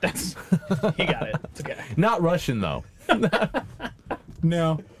mule. That's he got it. It's okay. Not Russian though,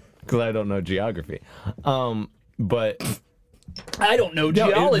 No. because I don't know geography. But I don't know no,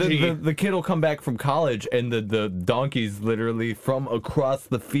 geology. the kid will come back from college, and the donkey's literally from across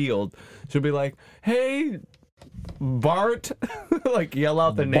the field. She'll be like, "Hey, Bart," like yell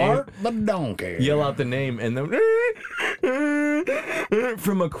out the name. Bart the donkey. Yell out the name, and then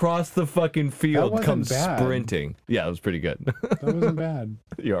from across the fucking field wasn't comes bad. sprinting. Yeah, it was pretty good. That wasn't bad.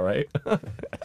 You all right?